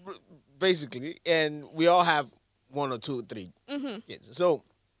 5, basically, and we all have 1 or 2 or 3 kids. So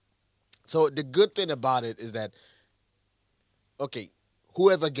the good thing about it is that, okay,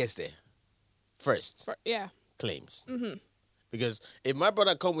 whoever gets there first Yeah. claims. Because if my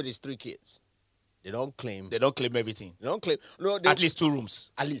brother come with his 3 kids, they don't claim. They don't claim everything. They don't claim. No, At least 2 rooms.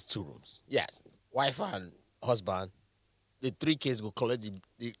 at least 2 rooms. Yes, wife and husband. The 3 kids go collect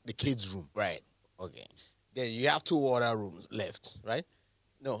the kids' room. Right. Okay. Then you have 2 other rooms left, right?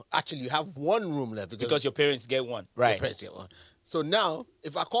 No, actually, you have 1 room left Because your parents get one. your Right. parents get one. So now,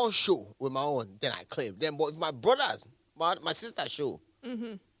 if I can't show with my own, then I claim. Then, but if my brothers, my sister show,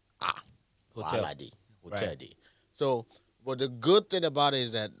 Hotel. hotel day. Right. So, but the good thing about it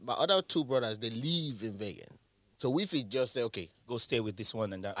is that my other 2 brothers, they live in Vegas. So we could just say, okay, Go stay with this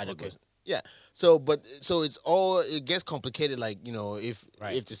one and that. I Okay. okay. Yeah. So it gets complicated. Like, if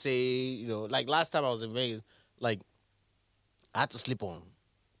Right. to say, like last time I was in Vegas, like I had to sleep on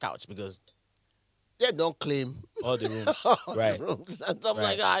couch because they don't claim All the rooms. all the Right. rooms. I'm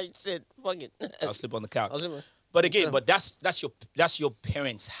like, I said, fuck it. I'll sleep on the couch. I'll sleep- But again, So- but that's your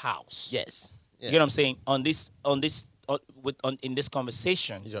parents' house. Yes. You get what I'm saying? In this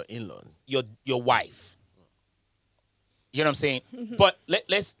conversation, These are in-laws. your wife. You know what I'm saying? But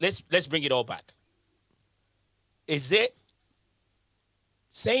let's bring it all back. Is it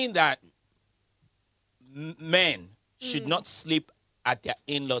saying that men should not sleep at their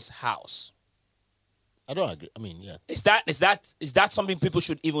in-laws' house? I don't agree. I mean, yeah. Is that something people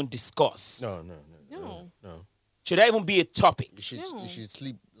should even discuss? No. No. Should that even be a topic? You should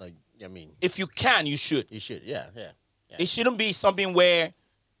sleep like, I mean, If you can, you should. you should. Yeah. It shouldn't be something where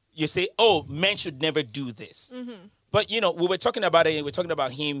you say, "Oh, men should never do this." But we were talking about it. We're talking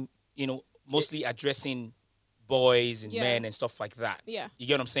about him, mostly addressing boys and Yeah. men and stuff like that. Yeah. You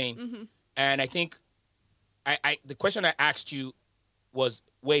get what I'm saying? And I think, the question I asked you was,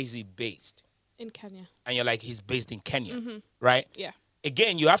 where is he based? In Kenya. And you're like, he's based in Kenya, right? Yeah.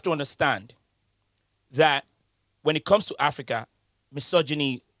 Again, you have to understand that when it comes to Africa,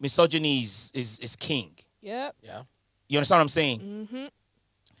 misogyny is king. Yep. Yeah. You understand what I'm saying?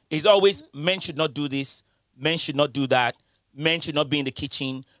 It's always men should not do this, men should not do that. men should not be in the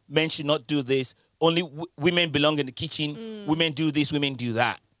kitchen, men should not do this, only women belong in the kitchen, women do this, women do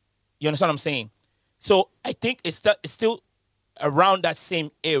that. You understand what I'm saying? So I think it's still around that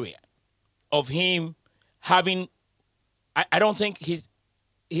same area of him having, I don't think he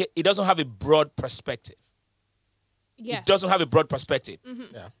doesn't have a broad perspective. Yes. He doesn't have a broad perspective.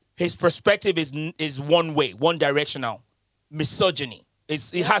 Yeah. His perspective is one way, one directional. Misogyny.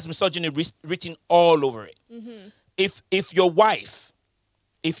 It has misogyny written all over it. If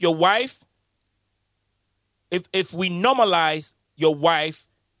we normalize your wife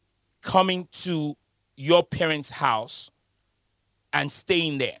coming to your parents' house and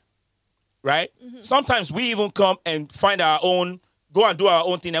staying there, right? Sometimes we even come and find go and do our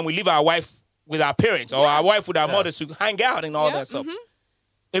own thing, and we leave our wife with our parents or our wife with our mothers to hang out and all that stuff.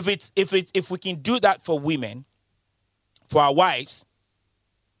 If we can do that for women, for our wives,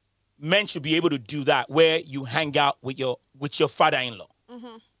 men should be able to do that where you hang out with your father-in-law.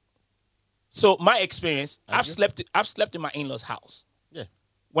 So my experience, I've slept in my in-laws' house. Yeah.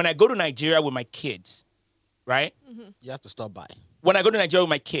 When I go to Nigeria with my kids, right? You have to stop by. When I go to Nigeria with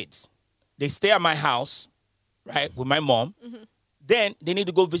my kids, they stay at my house, right, with my mom. Then they need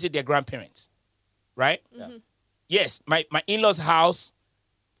to go visit their grandparents, right? Yes, my in-laws' house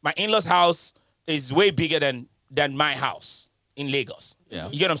is way bigger than my house in Lagos. Yeah.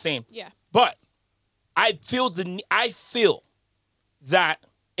 You get what I'm saying? Yeah. But I feel that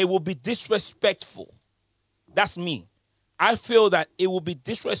it will be disrespectful. That's me. I feel that it will be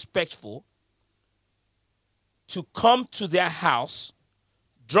disrespectful to come to their house,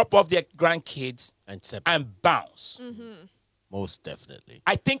 drop off their grandkids, and bounce. Most definitely.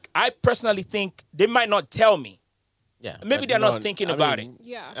 I personally think they might not tell me. Yeah. Maybe they're not thinking about it.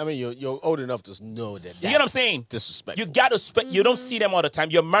 Yeah. I mean, you're old enough to know that. You get what I'm saying? Disrespectful. You got to you don't see them all the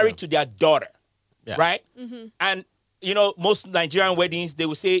time. You're married to their daughter, right? And most Nigerian weddings, they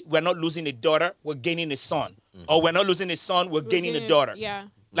will say, we're not losing a daughter, we're gaining a son. Or we're not losing a son, we're gaining a daughter. Yeah.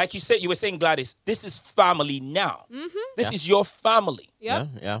 Like you were saying, Gladys, this is family now. This is your family. Yep.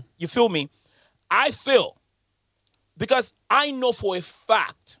 Yeah. You feel me? I feel, because I know for a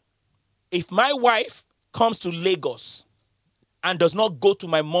fact, if my wife comes to Lagos and does not go to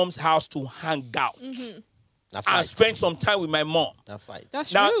my mom's house to hang out and spend some time with my mom.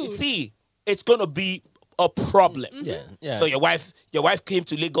 That's now, rude. see, it's going to be a problem. Yeah. So your wife came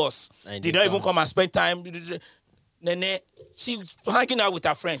to Lagos, did not even come and spend time. Nene, she was hanging out with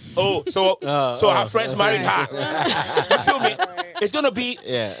her friends. Oh, so her friends married her. You feel me? It's going to be...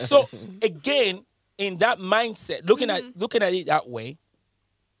 Yeah. So, again, in that mindset, looking at it that way,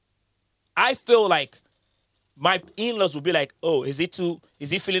 I feel like my in-laws will be like, oh, is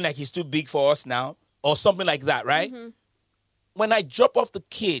he feeling like he's too big for us now? Or something like that, right? When I drop off the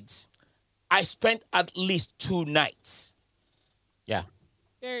kids, I spent at least 2 nights. Yeah.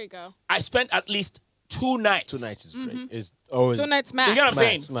 There you go. I spent at least 2 nights. 2 nights is great. It's always 2 nights max. You know what I'm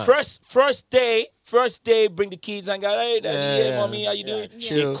saying? Max. First day, bring the kids and go, hey, daddy, hey, mommy, how you doing?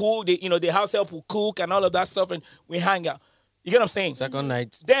 chill. They cook, the house help will cook and all of that stuff, and we hang out. You get what I'm saying? Second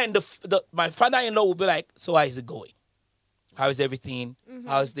night. Then my father-in-law will be like, so how is it going? How is everything?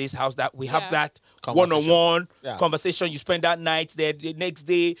 How's this? How's that? We have that one-on-one conversation. You spend that night there. The next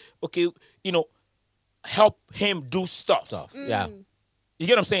day, okay, help him do stuff. Yeah. You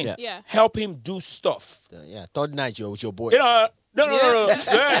get what I'm saying? Yeah. Help him do stuff. Yeah. Third night, you're with your boy. No. That's what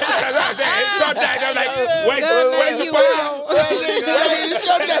I'm saying. Third night, I'm like, where's the party?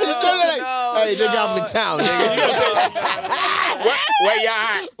 Hey, they got me in town, nigga. Where you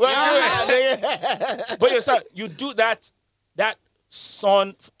at? But you do that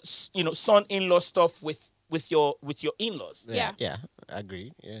son-in-law stuff with your in-laws. Yeah. Yeah. I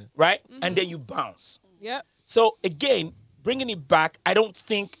agree. Yeah. Right? And then you bounce. Yep. So again, bringing it back, I don't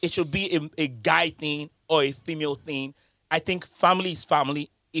think it should be a guy thing or a female thing. I think family is family.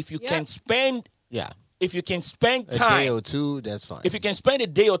 If you can spend if you can spend time, a day or two, that's fine. if you can spend a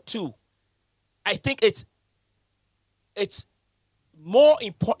day or two, I think it's more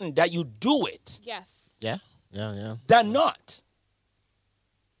important that you do it Yes. Yeah. than not.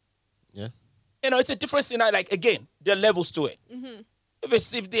 Yeah. It's a difference in like, again, there are levels to it.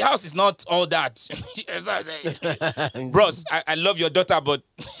 If the house is not all that, bros, I love your daughter, but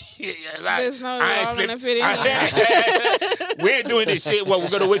There's no I ain't I'm gonna sleep. fit in. We ain't doing this shit. Well, we're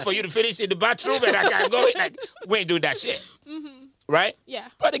gonna wait for you to finish in the bathroom and I can't go in. Like, we ain't doing that shit, right? Yeah.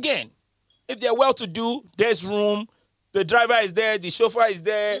 But again, if they're well-to-do, there's room. The driver is there. The chauffeur is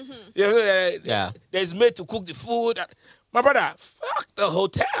there. There's maid to cook the food. My brother, fuck the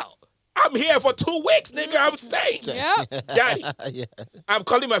hotel. I'm here for 2 weeks, nigga. I'm staying. Yep. Daddy, Yeah. I'm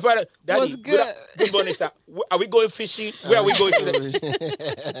calling my father. Daddy, Was good. Good morning, sir. Are we going fishing? Where are we going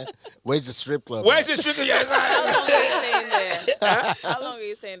today? Where's the strip club? Where's the chicken? Yes, How long are you staying there? How long are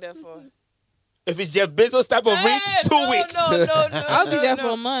you staying there for? if it's Jeff Bezos type of rich, 2 weeks. No. I'll be there for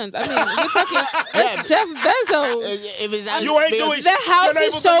a month. I mean, you're talking. It's Jeff Bezos. If it's You ain't doing The house you're not is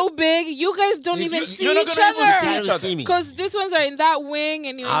even so big, you guys don't even see you're not each gonna even see other. each other. see me. Because these ones are in that wing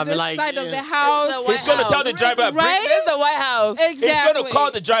and you're I'll in be this like, side of yeah. the house. The White He's gonna tell the driver, Right? There's the White House. Exactly. he's gonna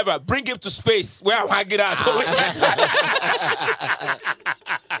call the driver, bring him to space where I'm hanging out.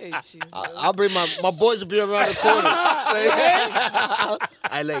 Hey, Jesus. I'll bring my boys will be around the corner.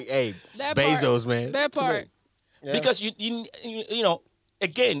 I like, hey, That part. Bezos, man. That part. Yeah. Because you know,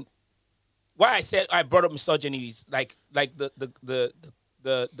 again, why I said I brought up misogyny is like the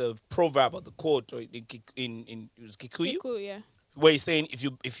proverb or the quote or in it was Kikuyu, Cool, yeah. where he's saying if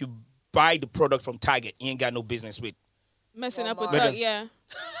you buy the product from Target, you ain't got no business with. Messing up with Walmart. Doug, yeah.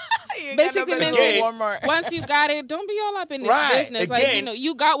 You Basically got no means business with Walmart. once you got it, don't be all up in this Right. business. Like, Again- you know,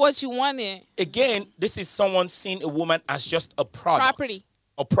 you got what you wanted. Again, this is someone seeing a woman as just a product. Property.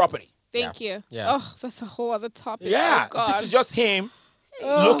 Or property. Thank you. Yeah. Oh, that's a whole other topic. Yeah. Oh, God. This is just him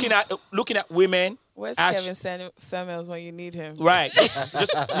looking at women. Where's as- Kevin Samuels when you need him? Right.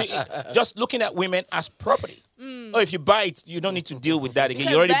 Just looking at women as property. Or if you buy it, you don't need to deal with that again.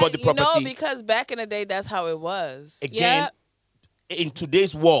 You already bought the property. Because back in the day, that's how it was. Again, in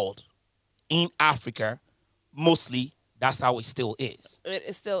today's world, in Africa, mostly that's how it still is.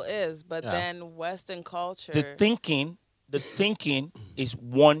 It still is, but Yeah. then Western culture. The thinking is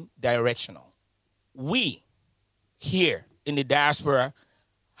one directional. We here in the diaspora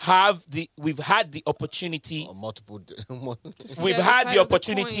we've had the opportunity. multiple. We've other had side the of the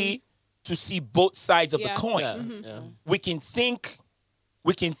opportunity to see both sides of the Yeah. coin. Yeah, Mm-hmm. yeah. We can think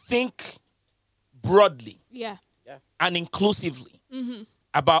broadly Yeah. and inclusively Mm-hmm.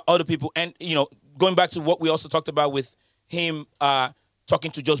 about other people. And, you know, going back to what we also talked about with him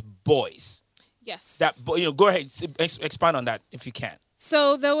talking to just boys. Yes. Go ahead, expand on that if you can.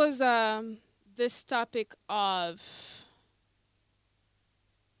 So there was this topic of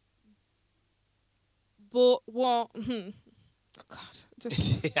God,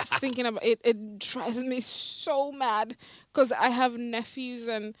 just thinking about it, it drives me so mad because I have nephews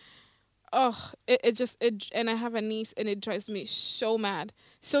and and I have a niece and it drives me so mad.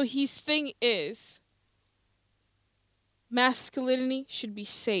 So his thing is masculinity should be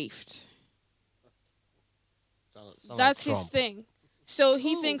saved. That's his thing. So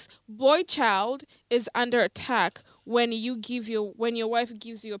he thinks boy child is under attack when your wife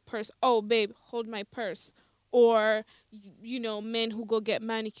gives you a purse. Oh, babe, hold my purse. Or, you know, men who go get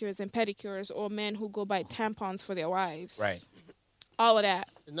manicures and pedicures, or men who go buy tampons for their wives. Right. All of that.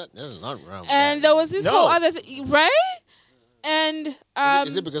 There's nothing wrong with And that. there was this No. whole other thing, right? And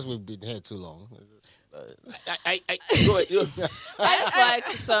Is it because we've been here too long? I go ahead. That's like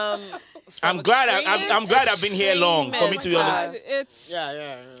some I'm glad I've been here long for me to be honest. God, it's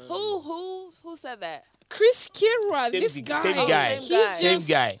Yeah. Who said that? Chris Kira, Same this guy. guy. Same guy. He's Same just-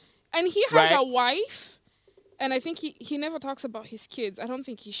 guy. And he has Right. a wife. And I think he never talks about his kids. I don't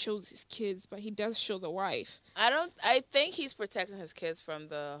think he shows his kids, but he does show the wife. I think he's protecting his kids from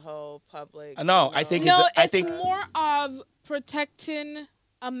the whole public. No, I think No, I it's think more of protecting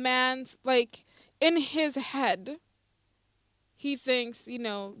a man's, like, in his head, he thinks, you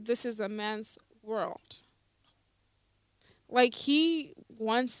know, this is a man's world. Like, he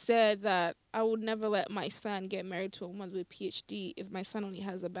once said that I would never let my son get married to a woman with a PhD if my son only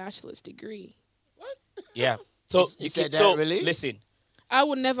has a bachelor's degree. yeah. So He said that, so really? listen. I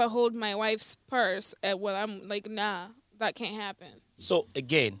would never hold my wife's purse. I'm like, nah, that can't happen. So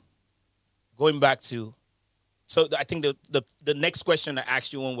again, going back to, I think the next question I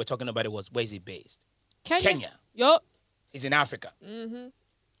asked you when we're talking about it was, where is it based? Kenya. Yup. It's in Africa.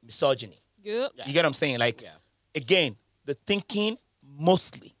 Misogyny. Yup. You get what I'm saying? Like, again, the thinking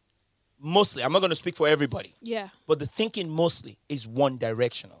mostly, I'm not going to speak for everybody, Yeah. but the thinking mostly is one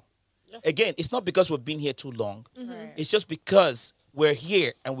directional. Again, it's not because we've been here too long. Right. It's just because we're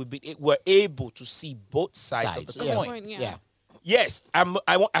here and we're able to see both sides of the Sides, yeah. coin. Point, Yeah. Yes,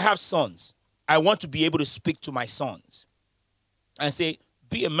 I have sons. I want to be able to speak to my sons and say,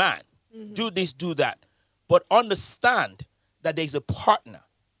 be a man, do this, do that. But understand that there's a partner.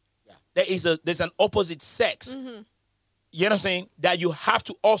 Yeah. There's an opposite sex. You know what I'm saying? That you have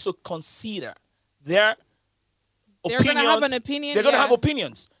to also consider their They're opinions. gonna have an opinion, They're gonna yeah. have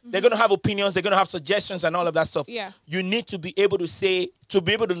opinions. They're gonna have opinions. They're gonna have suggestions and all of that stuff. Yeah. You need to be able to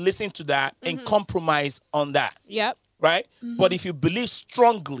listen to that and compromise on that. Yep. Right? But if you believe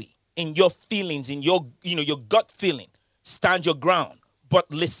strongly in your feelings, in your your gut feeling. Stand your ground,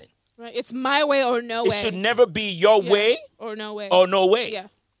 but listen. Right. It's my way or no way. It should never be your way or no way. or no way. Yeah.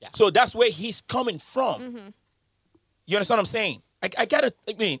 So that's where he's coming from. Mm-hmm. You understand what I'm saying?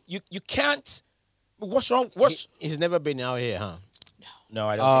 I mean, you can't. What's wrong? He's never been out here, huh? No,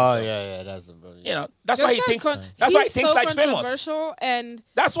 I don't think so. Yeah, that's That's why he thinks. That's why he thinks like famous. Controversial and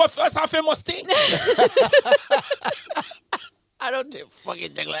That's how famous thinks. I don't fucking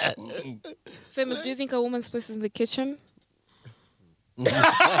think like that. famous. Do you think a woman's place is in the kitchen?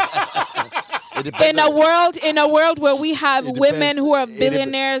 In a world where we have women who are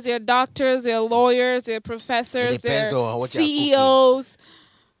billionaires, they're doctors, they're lawyers, they're professors, they're CEOs.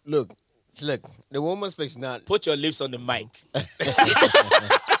 Look, the woman's place is not. Put your lips on the mic.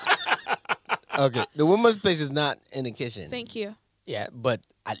 Okay, the woman's place is not in the kitchen. Thank you. Yeah, but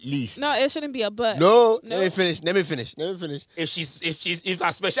at least. No, it shouldn't be a but. No. Let me finish. If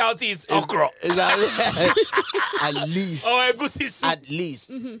her specialty is okra, at least. or egusi soup, At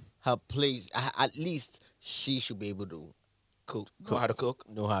least her place. At least she should be able to know how to cook.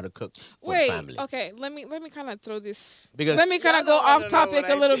 Know how to cook for Wait, the family. okay. Let me kind of throw this. Because Let me kind of go off topic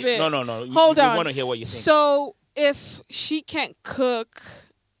a little bit. No. Hold on. We want to hear what you think. So if she can't cook,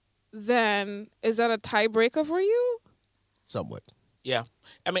 then is that a tiebreaker for you? Somewhat. Yeah,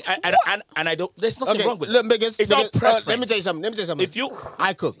 I mean, I don't. There's nothing wrong with it. It's all preference. Let me tell you something. If you,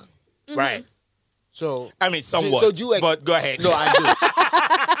 I cook, right? so I mean, somewhat. So do but go ahead. No, I do.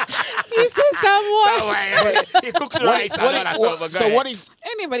 He said somewhat. He cooks rice and all that stuff. But go So ahead. what if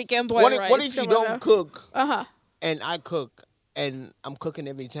Anybody can boil rice. what if you don't cook Uh-huh. and I cook and I'm cooking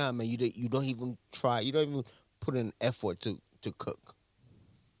every time and you don't even try, you don't even put in effort to cook?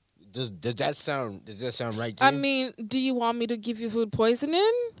 Does that sound right to you? I mean, do you want me to give you food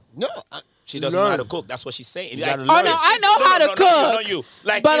poisoning? No. She doesn't know how to cook. That's what she's saying. You gotta Oh learn. no, I know how to cook. Not you.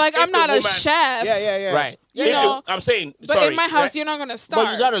 Like, but if- like if I'm the not a woman- chef. Yeah. Right. You If know, I'm saying, But sorry, in my house, right? you're not gonna starve.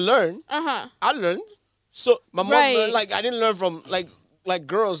 But you gotta learn. I learned. So My mom Right. learned, like I didn't learn from like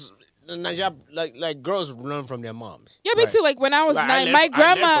girls. Like girls learn from their moms. Yeah, me Right. too. Like when I was Right, 9, I my learned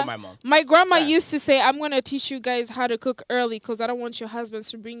grandma, from my mom. my used to say, "I'm gonna teach you guys how to cook early because I don't want your husbands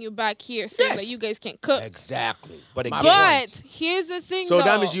to bring you back here saying Yes. that you guys can't cook." Exactly. But My again- But here's the thing, So though.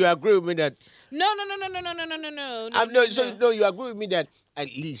 that means you agree with me that No. you agree with me that at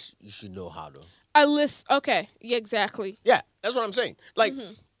least you should know how to. I list. Okay, yeah, exactly. Yeah, that's what I'm saying. Like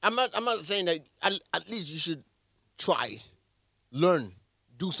I'm not saying that at least you should try, learn,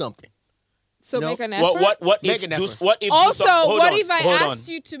 do something. So No. make an effort. what Make if an do- effort. what if do Also, some- hold what on, if I hold asked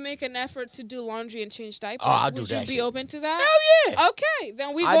on. you to make an effort to do laundry and change diapers? Oh, I'll do Would that you be shit. open to that? Hell yeah. Okay,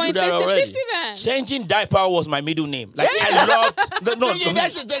 then we're I going do that already. 50-50 then. Changing diaper was my middle name. Like I loved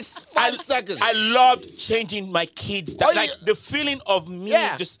That shit takes 5 seconds. I loved changing my kids. Oh, Like yeah. the feeling of me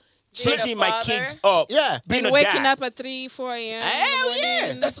Yeah. just Being a changing my father. kids up. Yeah. Being And a waking dad. up at 3, 4 a.m. Hell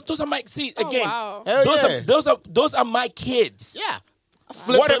yeah. Those are my Oh, again. wow. Hell yeah. Those are my kids. Yeah.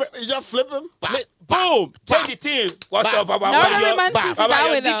 Flip Whatever. him. You just flip him. Bah. Boom! Take it in. What's up, Baba? Not Why every your- man Baba, sees it that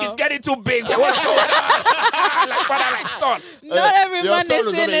your way, dick though. is getting too big. What's going on? Like father, like son. Not every Your man son is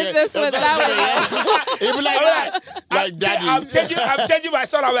is seeing gonna it hear- this your way son that is way. gonna hear- He be like that. Like daddy. I'm changing my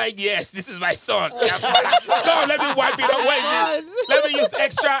son. I'm like, yes, this is my son. Yeah, come on, let me wipe it up. What is this? Let me use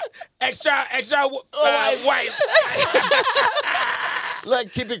extra wipes.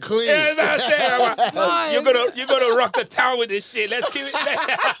 Like keep it clean. Yeah, that's what I'm saying. God. You're gonna rock the town with this shit. Let's keep it.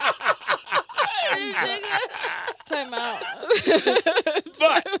 Time out.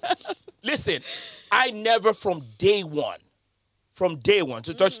 But listen, I never from day one,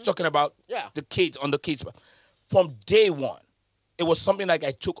 so just talking about Yeah. the kids, from day one, it was something like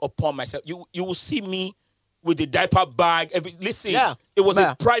I took upon myself. You will see me with the diaper bag. Listen, Yeah. it was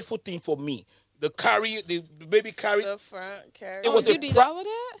Yeah. a prideful thing for me. The baby carry. The front carry. It was You a did all of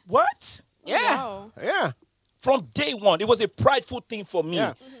that? what? Yeah. Wow. Yeah. From day one, it was a prideful thing for me.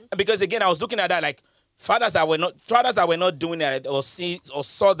 Yeah. And because again, I was looking at that like fathers that were not doing that or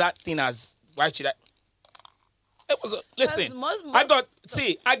saw that thing as why should I? It was listen. most-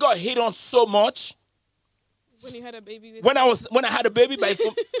 I got hit on so much When you had a baby with when I had a baby. But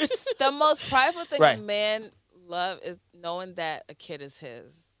it's The most prideful thing Right. a man love is knowing that a kid is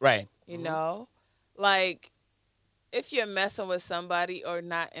his. right. You know? Like, if you're messing with somebody or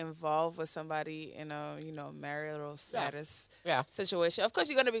not involved with somebody in a, marital status Yeah. situation, of course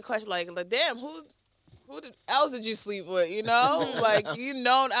you're gonna be questioned like damn, who else did you sleep with? You know? Like you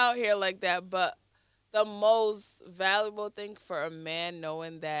known out here like that. But the most valuable thing for a man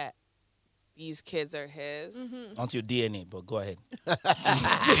knowing that these kids are his. Onto your DNA, but go ahead.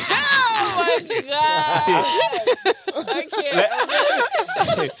 Oh my god. I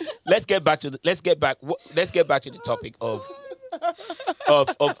can't. let's get back to the topic of a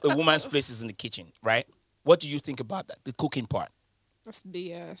woman's places in the kitchen, right? What do you think about that? The cooking part. That's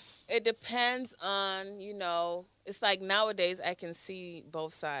BS. It depends on, it's like nowadays I can see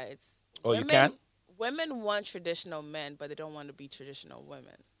both sides. Oh, you can? Women want traditional men, but they don't want to be traditional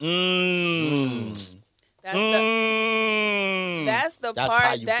women. That's the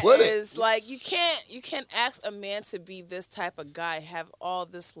part that is like you can't ask a man to be this type of guy, have all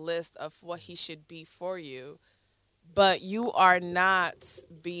this list of what he should be for you, but you are not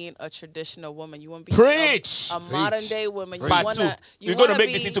being a traditional woman. You want to be a modern day woman. Part two. You're going to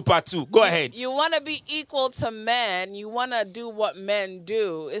make this into part 2. Go ahead. You want to be equal to men. You want to do what men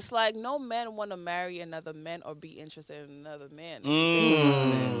do. It's like no man want to marry another man or be interested in another man.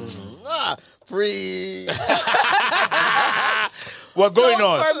 Free. What's going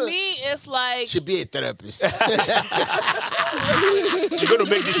on? For me, it's like should be a therapist. You're going to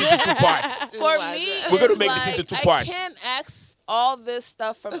make this into 2 parts. For me, we're going to make this into 2 parts. I can't ask all this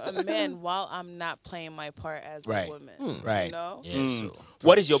stuff from a man while I'm not playing my part as a woman. Right. You know? Yeah,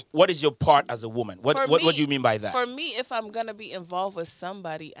 what is your part as a woman? What do you mean by that? For me, if I'm gonna be involved with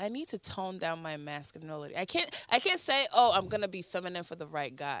somebody, I need to tone down my masculinity. I can't say, oh, I'm gonna be feminine for the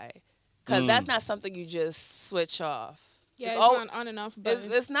right guy. Because that's not something you just switch off. Yeah, it's not an on and off button.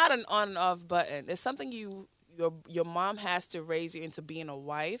 It's not an on and off button. It's something your mom has to raise you into being a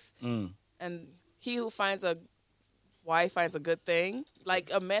wife. And he who finds a wife finds a good thing. Like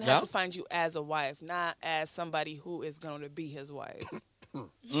a man has to find you as a wife, not as somebody who is going to be his wife.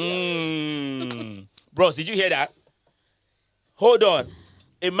 Bros, did you hear that? Hold on.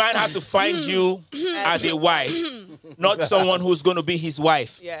 A man has to find you as a wife, not someone who's going to be his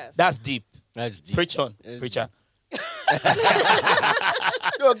wife. Yes. That's deep. Preach on, preacher.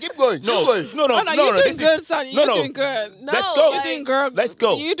 No, keep going. No, you're doing good, son. You're doing good. No, let's go. You're doing good. Let's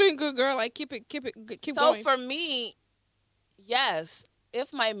go. You're doing good, girl. Like keep going. So for me, yes,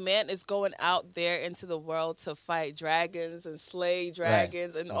 if my man is going out there into the world to fight dragons and slay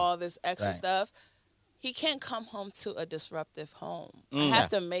dragons and all this extra stuff, he can't come home to a disruptive home. I have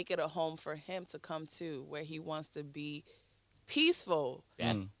to make it a home for him to come to where he wants to be peaceful.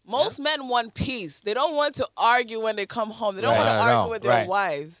 Most men want peace. They don't want to argue when they come home. They don't want to argue with their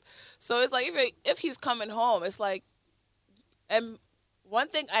wives. So it's like if he's coming home, it's like, and one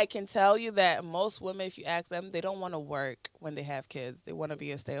thing I can tell you that most women, if you ask them, they don't want to work when they have kids. They want to be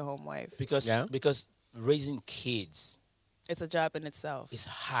a stay-at-home wife. Because raising kids, it's a job in itself. It's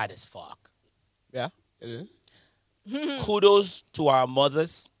hard as fuck. Yeah, it is. Kudos to our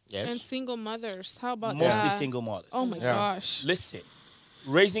mothers. Yes. And single mothers. How about that? Mostly single mothers. Oh my gosh. Listen,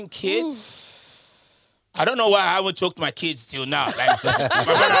 raising kids. I don't know why I haven't choked my kids till now. Like,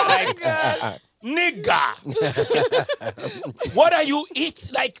 nigga. What are you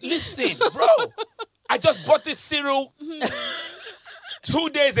eating? Like, listen, bro. I just bought this cereal 2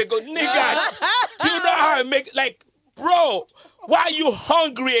 days ago. Nigga, do you know how I make, like, bro, why are you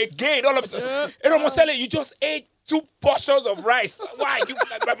hungry again? All of a sudden, and almost telling you just ate 2 portions of rice. Why? You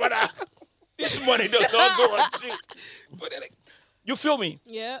like, my brother, this money does not go on trees. But like, you feel me?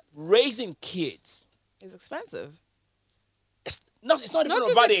 Yeah. Raising kids is expensive. It's not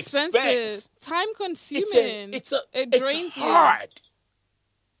even about the expense. Time consuming. It drains you.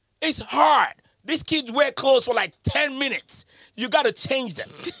 It's hard. These kids wear clothes for like 10 minutes. You got to change them.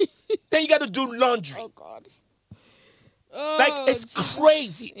 Then you got to do laundry. Oh, God. Like, it's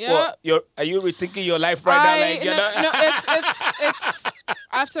crazy. Yeah. Well, are you rethinking your life right now? Like, it's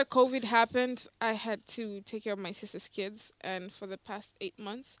after COVID happened, I had to take care of my sister's kids, and for the past 8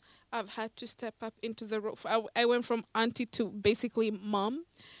 months, I've had to step up into the role. I went from auntie to basically mom,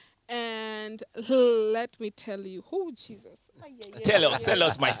 and let me tell you, oh Jesus! Tell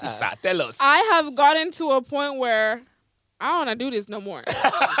us, my sister. Tell us. I have gotten to a point where I don't want to do this no more.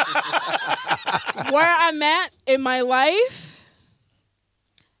 Where I'm at in my life,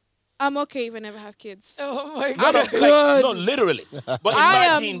 I'm okay if I never have kids. Oh my God. No, literally. But imagine.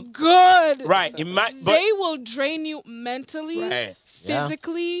 I am good. Right. They will drain you mentally,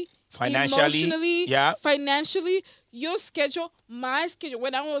 physically, emotionally, financially. Your schedule, my schedule.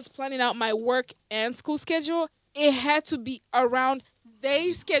 When I was planning out my work and school schedule, it had to be around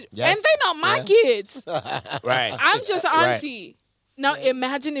their schedule. Yes. And they're not my kids. Right. I'm just auntie. Now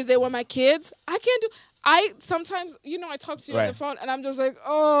imagine if they were my kids. I can't do. I sometimes, I talk to you on the phone and I'm just like,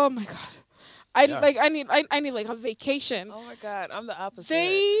 oh my God. I need like a vacation. Oh my God, I'm the opposite.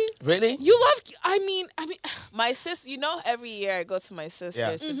 They Really? you love. I mean, My sister, every year I go to my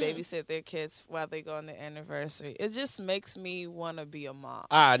sisters to Mm-hmm. babysit their kids while they go on their anniversary. It just makes me want to be a mom.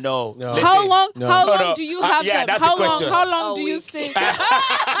 No. No. Listen. how long? No. How No, long no. do you have Yeah, them? that's How the long? question. How long A do you week. stay?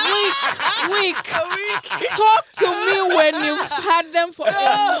 Week. Talk to me when you've had them for a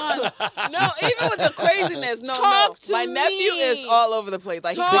month. No, even with the craziness, Talk to my nephew me. is all over the place.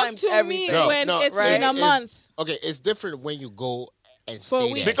 Like he Talk climbs to everything. me when No, it's right? in a month. Okay, it's different when you go and For a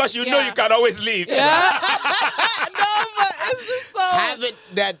stay week. there. Because you Yeah. know you can always leave. Yeah. No, but it's just so. Have it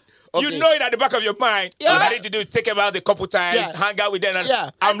that. Okay. You know it at the back of your mind. Yeah. All I need to do is take them out a couple times, Yeah. hang out with them, and Yeah.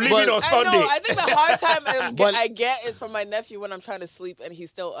 I'm leaving But- on I Sunday. know. I think the hard time But- I get is from my nephew when I'm trying to sleep and he's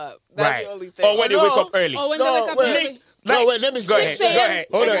still up. That's Right. the only thing. Or when they No. wake up early. Or when No, they wake up wait. early. No, wait, let me Go ahead. 6 a.m. Go ahead.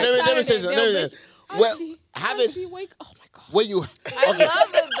 Hold on, Like let me say Saturday, something. they'll Let me be, say. Well, "Auntie, have it Auntie, wake. Oh my God. when you. I love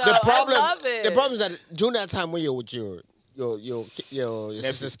it though. The problem. I love it. The problem is that during that time when you're with your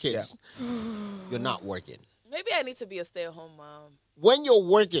sister's kids, you're not working. Maybe I need to be a stay-at-home mom. When you're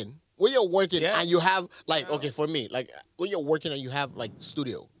working, Yeah. and you have like for me, like when you're working and you have like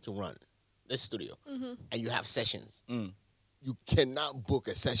studio to run, this studio, and you have sessions, you cannot book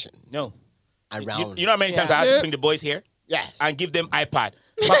a session No. around. You know how many times Yeah. I had to bring the boys here Yes. and give them iPad?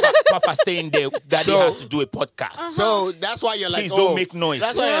 Papa stay in there. Daddy So- has to do a podcast. So that's why you're like, Please don't make noise.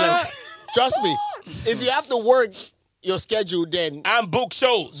 That's why you're like, trust me, if you have to work your schedule, then And book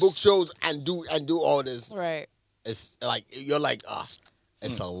shows. book shows and do all this. Right. It's like you're like,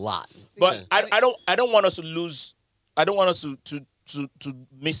 it's a lot. But I don't want us to lose. I don't want us to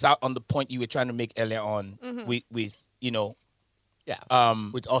miss out on the point you were trying to make earlier on with yeah,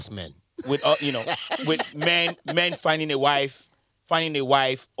 with us men. with with men finding a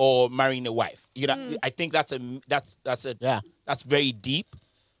wife or marrying a wife. I think that's that's very deep.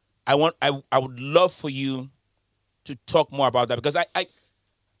 I would love for you to talk more about that because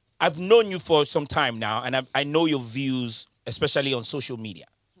I've known you for some time now and I know your views, especially on social media,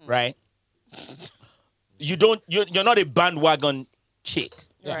 right? You're not a bandwagon chick.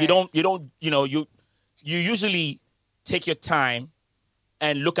 Right. You usually take your time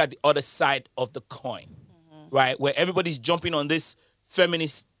and look at the other side of the coin, right? Where everybody's jumping on this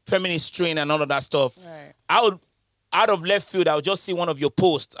feminist train and all of that stuff. Right. I would, out of left field, I would just see one of your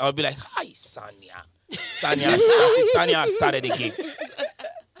posts. I would be like, "Hi, Sanya. Sanya started again."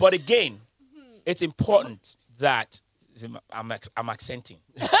 But again, it's important that I'm accenting.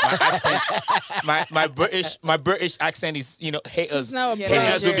 My accent, my British accent is, haters. now a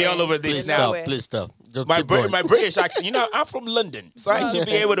Haters will be all over Please this no now. way. Please stop. Just My keep going. British accent, I'm from London, so I should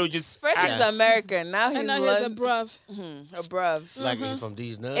be able to just. First act- he's American, now he's And now he's a London. bruv. A bruv. Like he's from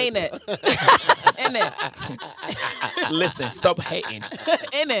these nuts. Ain't it? Ain't it? Listen, stop hating.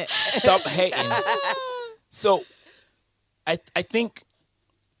 Ain't it? Stop hating. So, I think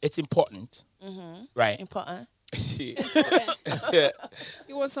it's important, right? Important. You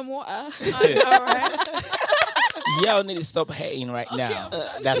want some water? Y'all need to stop hating right now.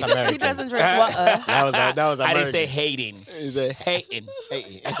 That's American. He doesn't drink water. That was American. I didn't say hating. He said, Hating.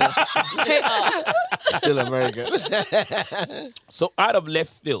 hey. Still American. So out of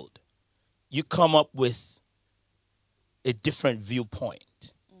left field, you come up with a different viewpoint,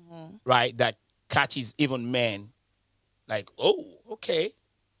 right? That catches even men like, oh, okay.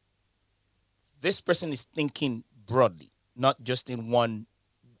 This person is thinking broadly, not just in one,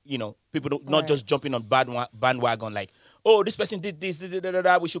 people not Right. just jumping on bandwagon like, oh, this person did this,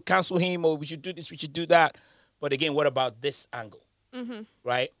 we should cancel him, or we should do this, we should do that. But again, what about this angle,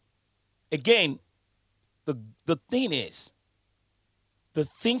 right? Again, the thing is, the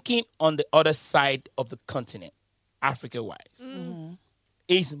thinking on the other side of the continent, Africa-wise,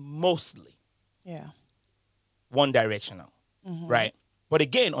 is mostly Yeah. one directional, right? But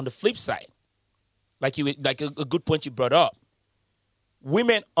again, on the flip side, like a good point you brought up,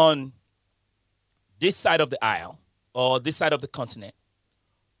 women on this side of the aisle or this side of the continent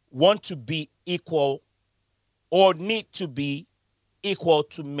want to be equal or need to be equal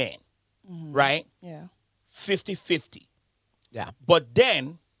to men, right? Yeah. 50-50. Yeah. But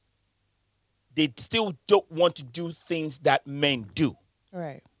then they still don't want to do things that men do.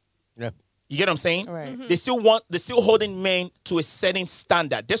 Right. Yeah. You get what I'm saying? Right. They're still holding men to a certain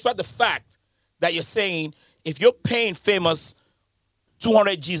standard. Despite the fact that you're saying if you're paying Famous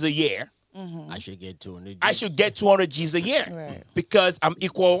 200 G's a year, I should get 200. I should get 200 G's a year Right. because I'm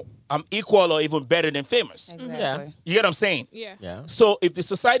equal or even better than Famous. Exactly. You get what I'm saying? Yeah. Yeah. So if the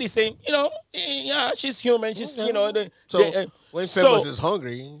society is saying, yeah, she's human, she's, Okay. So when so- Famous is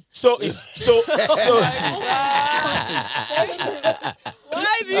hungry, So it's so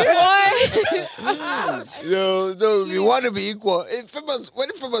Why So if you want to be equal, if famous,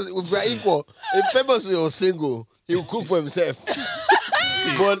 if we're equal, if famous is single, he will cook for himself.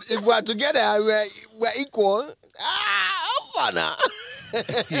 But if we're together, we're equal. Fun.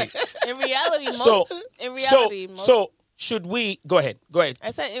 In reality, most. So should we go ahead?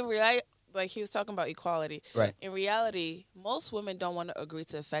 I said in reality, like he was talking about equality. Right. In reality, most women don't want to agree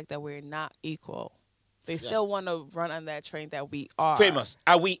to the fact that we're not equal. They still want to run on that train that we are. Famous,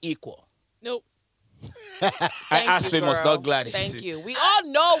 are we equal? Nope. I asked Famous, girl. not Gladys. Thank you. We all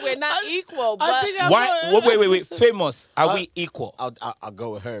know we're not equal, but Why? Wait. Famous, are we equal? I'll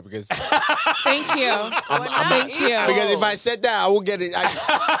go with her because Thank you. Thank you. because if I said that, I will get it.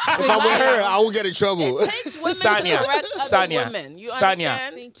 If I'm with her, I will get in trouble. it takes women to correct other women. You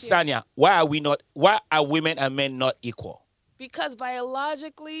understand? Sanya, why are women and men not equal? Because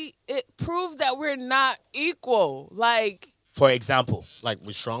biologically, it proves that we're not equal. Like, For example, Like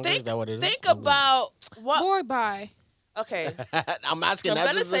we're stronger. Is that what it is? think about what. Boy, bye. Okay, I'm asking. I'm that.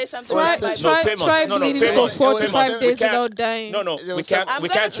 gonna This say is- something. Try, that might be- try, famous. try No, bleeding famous. for 45 Famous. days We can't- without dying. No, It we was can't I'm we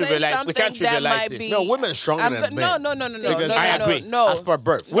gonna can't say trivialize we can't something that trivialize might this. be- No, women are stronger than men. No. Because I agree. No. As per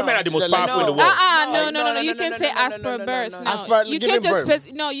birth. Women are the most powerful in the world. No. You can say as per birth. As per You giving can just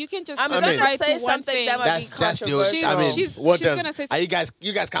birth. you can just I'm gonna specify say to one something thing. that might be That's the. controversial. I mean, She's what does? gonna say-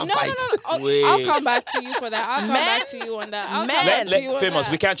 You guys can't No. fight. I'll come back to you for that. I'll come back to you on that. I'll come back to you on Famous,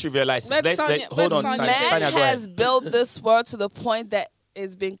 that. we can't trivialize this. Let Sonia- Hold on, let Sonia Sanya. finish. Man Sanya, go has ahead. built this world to the point that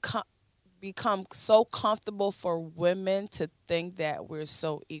it's been become so comfortable for women to think that we're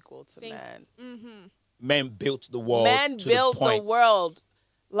so equal to men. Men built the world. Men to built the the point. world.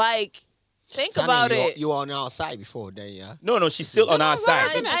 Like, think Sonny, about it. You were on our side before, then, yeah. No, she's still on our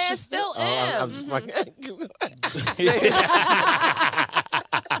side. I still am. I'm just fucking.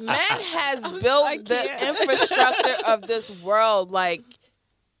 Man has built the infrastructure of this world, like,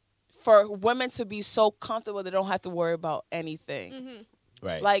 for women to be so comfortable they don't have to worry about anything.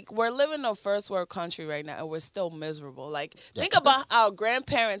 Right. Like, we're living in a first world country right now, and we're still miserable. Like, think about our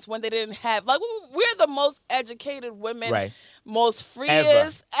grandparents when they didn't have, like, we're the most educated women, Right. most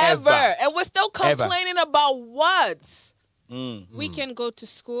freest ever. Ever. And we're still complaining about what? We can go to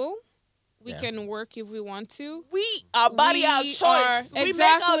school. We can work if we want to. Our body, our We choice. are- We make our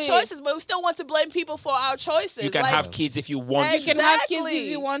Exactly. choices, but we still want to blame people for our choices. You can Like, have kids if you want You to. can have kids Exactly. if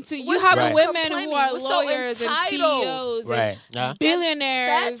you want to. You We're have still women who complaining. are We're so lawyers and entitled. CEOs Right. and Yeah.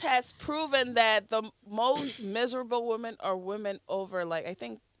 billionaires. Stats has proven that the most miserable women are women over, like, I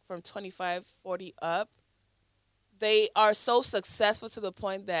think from 25, 40 up. They are so successful to the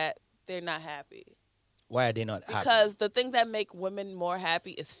point that they're not happy. Why are they not happy? Because the thing that make women more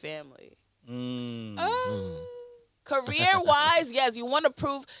happy is family. Career-wise, yes, you want to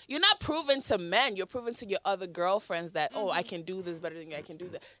prove. You're not proving to men. You're proving to your other girlfriends that, oh, I can do this better than you. I can do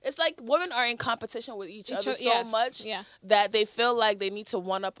that. It's like women are in competition with each other so much that they feel like they need to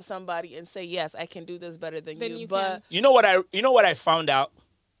one-up somebody and say, yes, I can do this better than Then you. you But You know what I found out?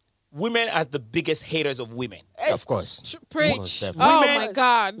 Women are the biggest haters of women. Of course. Preach. Most Oh definitely. my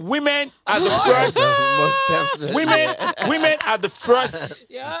God. Women are the first. Most definitely. Women are the first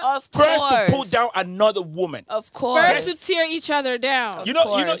Yeah. of to course, put down another woman. of course, First to tear each other down. You know.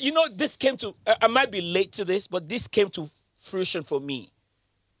 course. This came to. I might be late to this, but this came to fruition for me.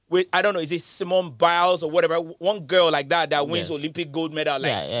 With, I don't know, is it Simone Biles or whatever? One girl like that wins Olympic gold medal.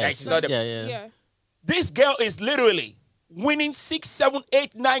 Like, like she's not a- Yeah. This girl is literally winning 6, 7,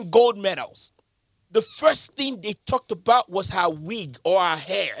 8, 9 gold medals. The first thing they talked about was her wig or her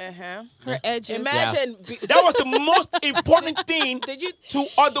hair. Her edges. Imagine. That was the most important thing Did you? to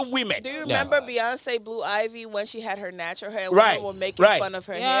other women. Do you remember Beyonce Blue Ivy when she had her natural hair? And Right, women were making right. fun of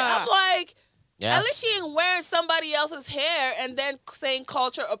her hair. Yeah. I'm like, Yeah. at least she ain't wearing somebody else's hair and then saying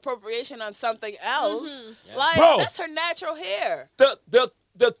culture appropriation on something else. Like, Bro. that's her natural hair.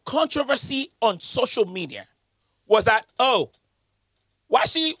 The controversy on social media was that, oh, why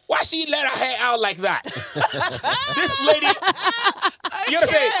she let her hair out like that? This lady, you know what I'm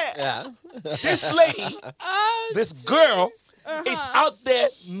saying? Yeah. This lady, Oh, this girl is out there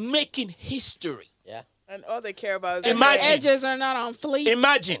making history. Yeah. And all they care about is her Imagine. edges are not on fleek.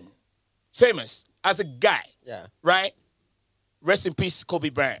 Imagine, Famous, as a guy, Yeah. right? Rest in peace, Kobe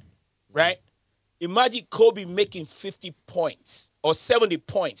Bryant, right? Imagine Kobe making 50 points or 70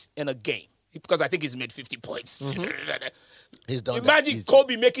 points in a game. Because I think he's made 50 points. He's done that Imagine easy.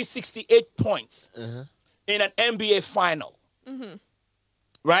 Kobe making 68 points in an NBA final,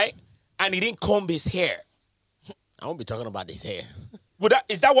 right? And he didn't comb his hair, I won't be talking about his hair.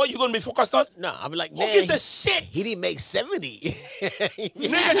 Is that what you're gonna be focused on? No, I'm like, Who man, gives a shit? he didn't make 70.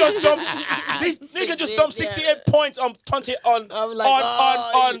 Nigga just dumped. This nigga just dumped 68 points on 20 on I'm like,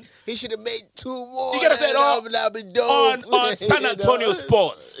 on he should have made 2 more. You gotta say it all that'd be dope. on San Antonio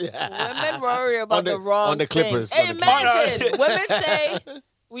Sports. Women worry about On the- the wrong on the Clippers, things. on the Imagine women say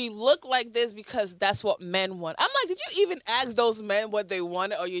we look like this because that's what men want. I'm like, did you even ask those men what they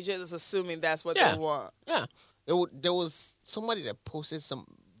wanted, or you just assuming that's what Yeah. they want? Yeah, there was somebody that posted some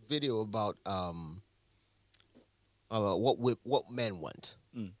video about what men want,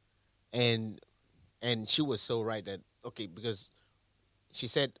 and she was so right that because she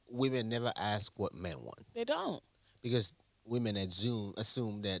said women never ask what men want They don't. because women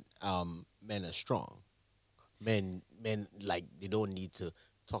assume that men are strong, men like they don't need to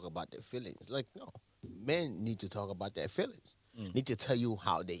talk about their feelings. Like no, men need to talk about their feelings. Need to tell you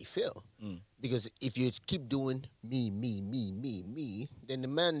how they feel. Because if you keep doing me, then the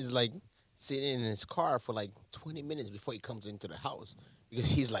man is like sitting in his car for like 20 minutes before he comes into the house. Because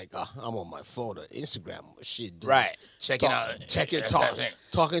he's like, I'm on my phone or Instagram or shit. Dude. Right. Checking out.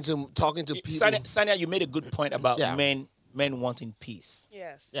 Talking to people. Sanya, you made a good point about Yeah. men wanting peace.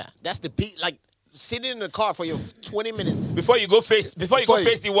 Yes. Yeah, that's the peak. Like sitting in the car for your 20 minutes. Before you go face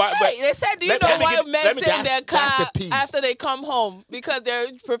the wild. Hey, they said, do you Let- know let me why give- men let me- sit in their that's car the piece. after they come home? Because they're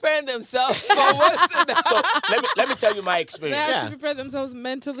preparing themselves for what's in the So let me tell you my They experience. have Yeah. to prepare themselves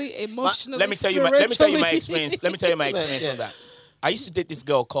mentally, emotionally, Let me tell you my experience. Let me tell you my Yeah. experience on that. I used to date this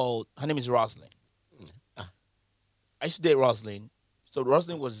girl her name is Roslyn. I used to date Roslyn. So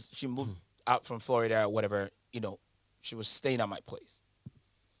Roslyn she moved out from Florida or whatever, she was staying at my place.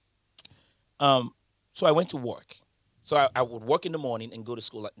 So I went to work. So I would work in the morning and go to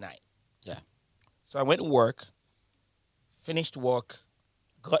school at night. Yeah. So I went to work, finished work,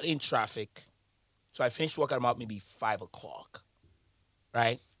 got in traffic. So I finished work at about maybe 5 o'clock,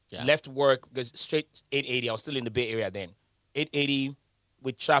 right? Yeah. Left work because straight 880. I was still in the Bay Area then. 880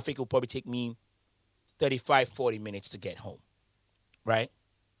 with traffic will probably take me 35, 40 minutes to get home, right?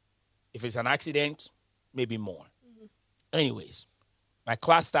 If it's an accident, maybe more. Anyways, my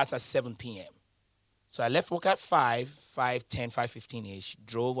class starts at 7 p.m. So I left work at 5:10, 5:15-ish,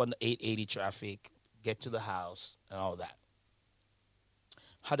 drove on the 880 traffic, get to the house and all that.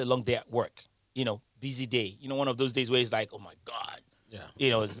 Had a long day at work, busy day. One of those days where it's like, oh my God.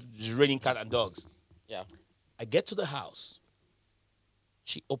 Yeah. It's raining cat and dogs. Yeah. I get to the house.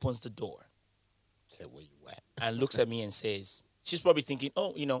 She opens the door Say where you at. and looks at me and says, she's probably thinking,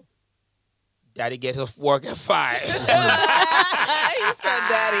 oh, daddy gets off work at 5. He said,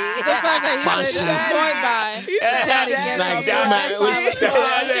 Daddy. The fact that he said Daddy. Daddy.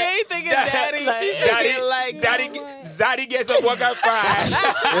 She ain't thinking Daddy. She's thinking like Zaddy gets off work at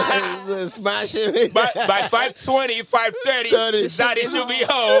 5. Smash it. By 5:20, 5:30, Zaddy should be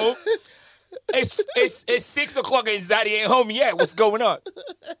home. It's 6 o'clock and Zaddy ain't home yet. What's going on?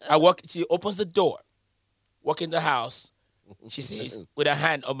 She opens the door, walk in the house. She says, with her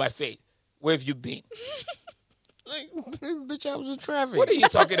hand on my face, where have you been? Like, bitch, I was in traffic. What are you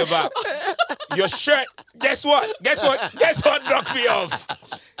talking about? Your shirt, guess what? Guess what knocked me off?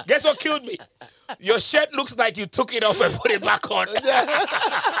 Guess what killed me? Your shirt looks like you took it off and put it back on.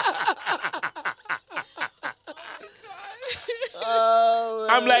 Oh,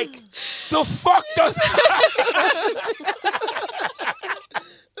 I'm like, the fuck does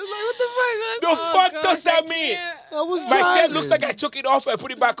what the fuck? the fuck does that mean? I was My shirt driving. looks like I took it off and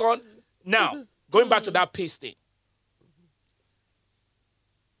put it back on. Now, going back to that pace thing.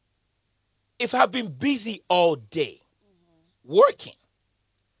 If I've been busy all day working,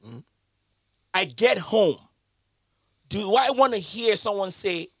 I get home. Do I want to hear someone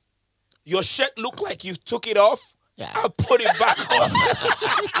say, your shirt look like you took it off? Yeah. I'll put it back on.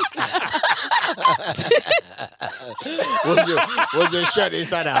 Was your shirt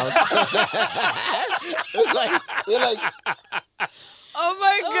inside out? We're like, oh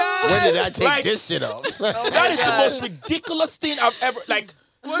my God. when did I take Like- this shit off? That is the most ridiculous thing I've ever,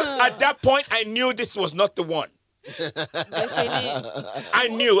 at that point, I knew this was not the one. I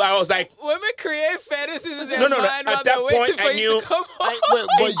knew. I was like, Women create fantasies in their No. mind while At they're that waiting point, for I you knew. to come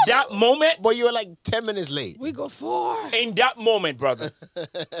home. In that moment, But you were like 10 minutes late. We go 4. in that moment, brother.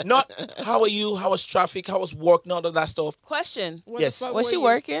 Not, how are you? How was traffic? How was work? None of that stuff. Question. What Yes. the fuck Was were she you?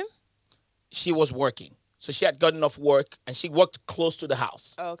 working? She was working. So she had gotten off work and she worked close to the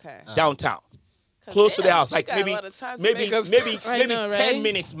house, Okay. downtown. Close to the Damn, house. she Like got a lot of time to maybe make up I know, 10 right?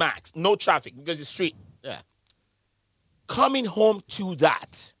 minutes max. No traffic because it's street. Yeah. Coming home to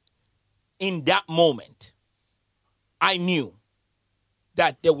that, in that moment, I knew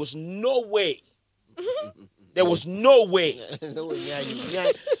that there was no way There was no way No, me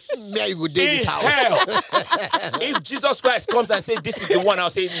and you go date in this house. hell if Jesus Christ comes and says this is the one, I'll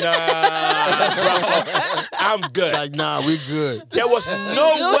say, nah, bro, I'm good. Like, nah, we good. There was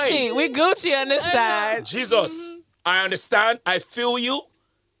no way. Gucci. We Gucci on this side. Jesus, I understand. I feel you.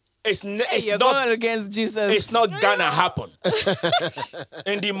 It's You're not going against Jesus. It's not gonna happen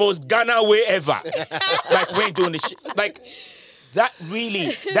in the most Ghana way ever. Like we ain't doing this shit. Like that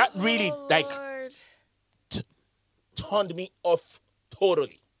really, like turned me off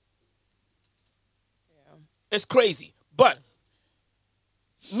totally. Yeah. It's crazy, but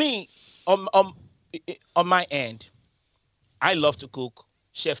me on my end, I love to cook.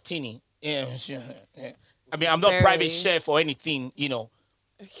 Chef Tini, yeah. I mean, I'm not private chef or anything, you know.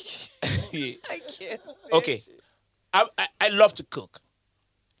 I can't. Okay, I love to cook.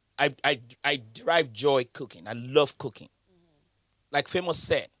 I derive joy cooking. I love cooking. Like Famous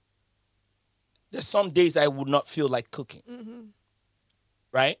said, there's some days I would not feel like cooking.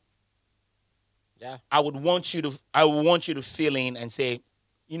 Right? Yeah. I would want you to fill in and say,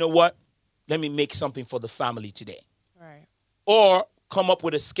 you know what? Let me make something for the family today. Right. Or come up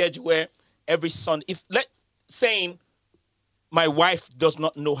with a schedule where every Sunday, saying my wife does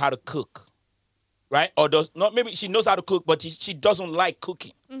not know how to cook, right? Or does not, maybe she knows how to cook, but she doesn't like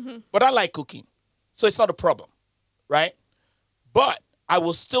cooking. But I like cooking. So it's not a problem, right? But I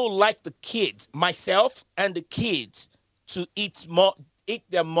will still like the kids, myself and the kids, to eat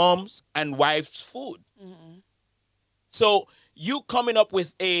their mom's and wife's food. So you coming up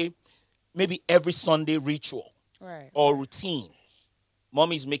with a maybe every Sunday ritual, Right. or routine.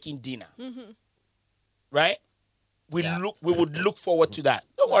 Mommy's making dinner, right? We would look forward to that.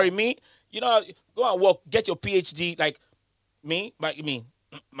 Don't worry, me. You know, go and work, get your PhD. Like me, my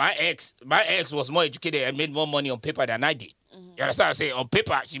ex was more educated and made more money on paper than I did. You understand what I'm saying? On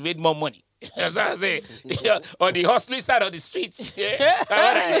paper, she made more money. You understand what I'm saying? Yeah, on the hustling side of the streets,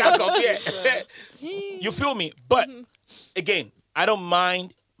 I can't compare. You feel me? But again, I don't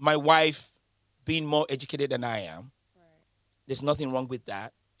mind my wife being more educated than I am. There's nothing wrong with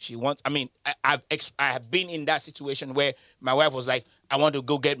that. She wants. I mean, I have been in that situation where my wife was like, "I want to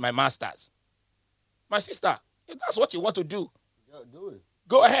go get my master's." My sister, if that's what you want to do, do it.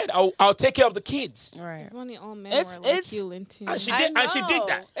 go ahead. I'll take care of the kids. Right. Funny, all men were like you, Linton. And she did. And she did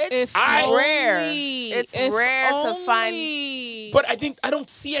that. It's I- rare. Only- It's if rare to find. only. But I don't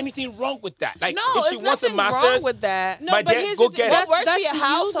see anything wrong with that. Like, No, if she it's wants a nothing wrong master's, with that. No, my but dear, here's go the thing. get it. What works for That's your you,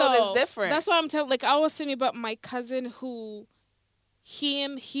 household is though. different. That's why I'm telling. Like I was telling you about my cousin who,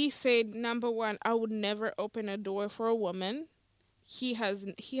 he said, number one, I would never open a door for a woman. He has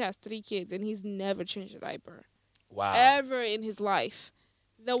 3 kids and he's never changed a diaper wow. ever in his life.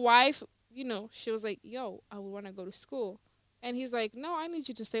 The wife, you know, she was like, "Yo, I would want to go to school," and he's like, "No, I need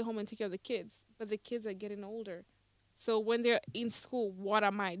you to stay home and take care of the kids." But the kids are getting older. So when they're in school, what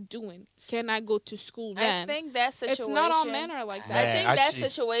am I doing? Can I go to school then? I think that situation. It's not all men are like I that. think Yeah, that actually.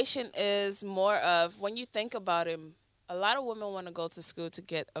 situation is more of, when you think about it, a lot of women want to go to school to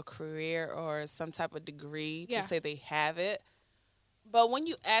get a career or some type of degree Yeah. to say they have it. But when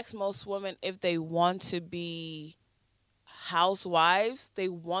you ask most women if they want to be housewives, they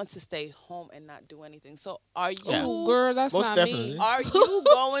want to stay home and not do anything. So are you Oh, girl, that's Most not definitely. me. are you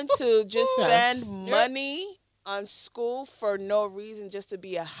going to just Yeah. spend money on school for no reason, just to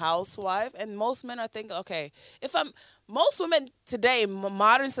be a housewife? And most men are thinking, okay, most women today,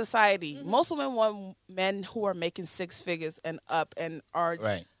 modern society, most women want men who are making 6 figures and up and are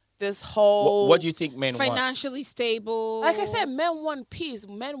Right. this whole. What do you think men want? Financially stable. Like I said, men want peace.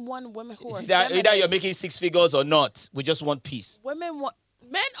 Men want women who are Either feminine. you're making 6 figures or not. We just want peace.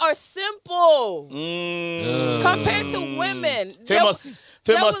 Men are simple compared to women. Famous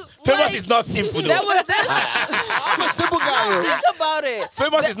like- is not simple though. That was this. I'm a simple guy. Think about it.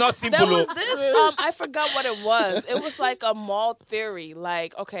 Famous is not simple There was though. this. I forgot what it was. It was like a mall theory.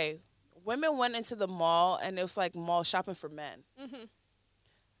 Like, okay, women went into the mall and it was like mall shopping for men.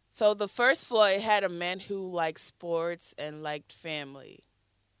 So the first floor, it had a man who liked sports and liked family.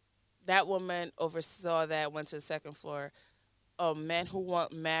 That woman oversaw that. Went to the second floor. A man who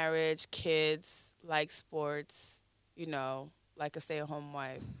want marriage, kids, like sports, you know, like a stay-at-home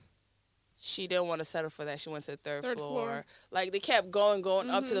wife. She didn't want to settle for that. She went to the third floor. floor. Like, they kept going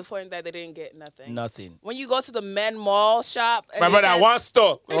up to the point that they didn't get nothing. Nothing. When you go to the men mall shop, and My they brother, said- one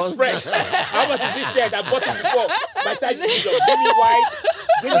store. It's fresh. How much is this shirt? I bought it before. My size is medium. Give me white.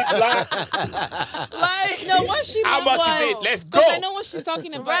 Give me black. like, No, what she How meant much is was, it? Let's go. 'cause I know what she's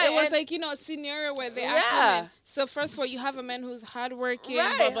talking about. Right, It was and- like, you know, a scenario where they ask Yeah. women. So first of all, you have a man who's hardworking,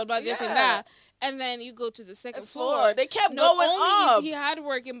 Right, blah, blah, blah, this yeah. and that. and then you go to the second floor. floor. They kept Not going only up. is he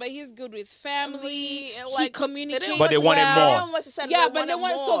hardworking, but he's good with family. And, He like, communicates But they wanted well. more. Yeah, but they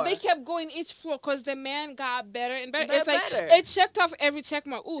want. So they kept going each floor because the man got better and better. It's like Better. it checked off every check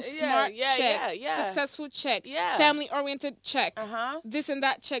mark. Ooh, smart yeah, check, yeah. successful check, Yeah. family oriented check, this and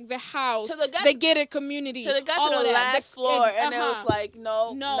that check. The house, the gated community. So they got all to of the that. last floor, and it uh-huh. was like,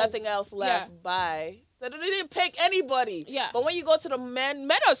 no, No. nothing else left. Yeah. Bye. So they didn't pick anybody. Yeah. But when you go to the men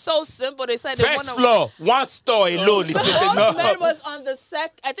are so simple. They said they First want floor, one store alone is But sitting most men up. was on the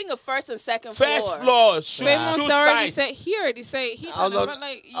I think the first and second First floor. floor, shoe Raymond shoe already size. said he already say he trying to, but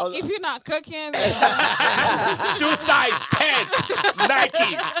like if you're not cooking, then Shoe size 10.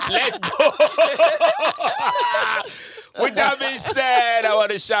 Nikes. Let's go. With that being said, I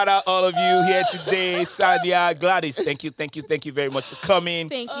want to shout out all of you here today. Sadia, Gladys, thank you very much for coming.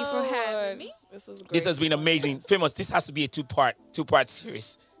 thank you for having me. This was great. This has been amazing. Famous, this has to be a two-part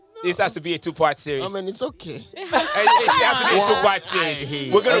series. This has to be a two-part series. I mean, it's okay. It has to be a two-part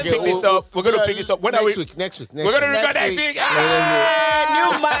series. We're going to pick this up. We're going to pick this up. When are we? Next week. We're going to record next week.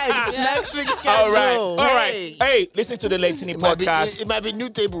 New mics. Next week's schedule. All right. Hey, listen to the Lentini podcast. It might be new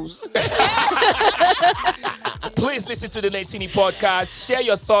tables. Please listen to the Lentini podcast. Share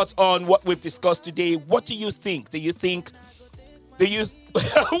your thoughts on what we've discussed today. What do you think? Do you think the youth...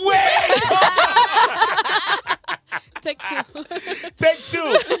 Wait! Take two. Take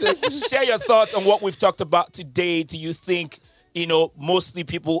two. Share your thoughts on what we've talked about today. Do you think, mostly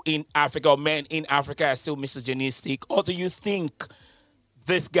people in Africa or men in Africa are still misogynistic? Or do you think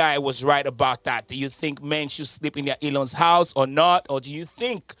this guy was right about that? Do you think men should sleep in their in-laws' house or not? Or do you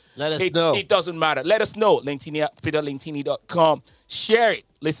think Let us know. It doesn't matter. Let us know. peterlentini.com. Share it.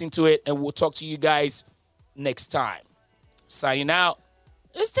 Listen to it. And we'll talk to you guys next time. Signing out.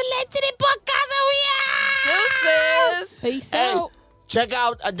 It's the Lentini podcast. Deuces. Peace Hey, out. check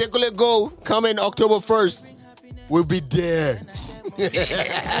out Adekule Go coming October 1st. We'll be there.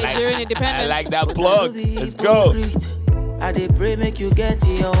 Nigerian independence. I like that plug. Let's go. I dey pray make you get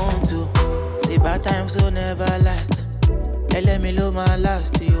your own too. Say bad times will never last. Hey, let me low my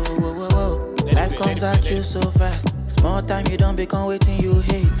last. Yo, whoa, whoa, whoa. Life comes at you so fast. Small time you don't become waiting you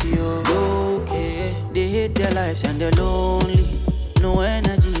hate. Yo, okay. They hate their lives and they're lonely. No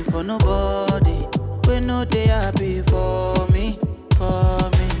energy for nobody. When no they happy for me.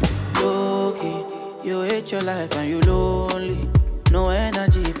 Okay. You hate your life and you lonely. No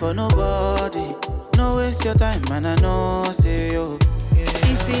energy for nobody. No waste your time, man, I know, say yo.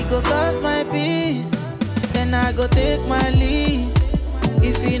 If it go cost my peace, then I go take my leave.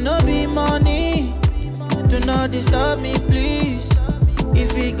 If it no be money, do not disturb me, please.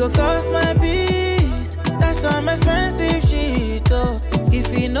 If it go cost my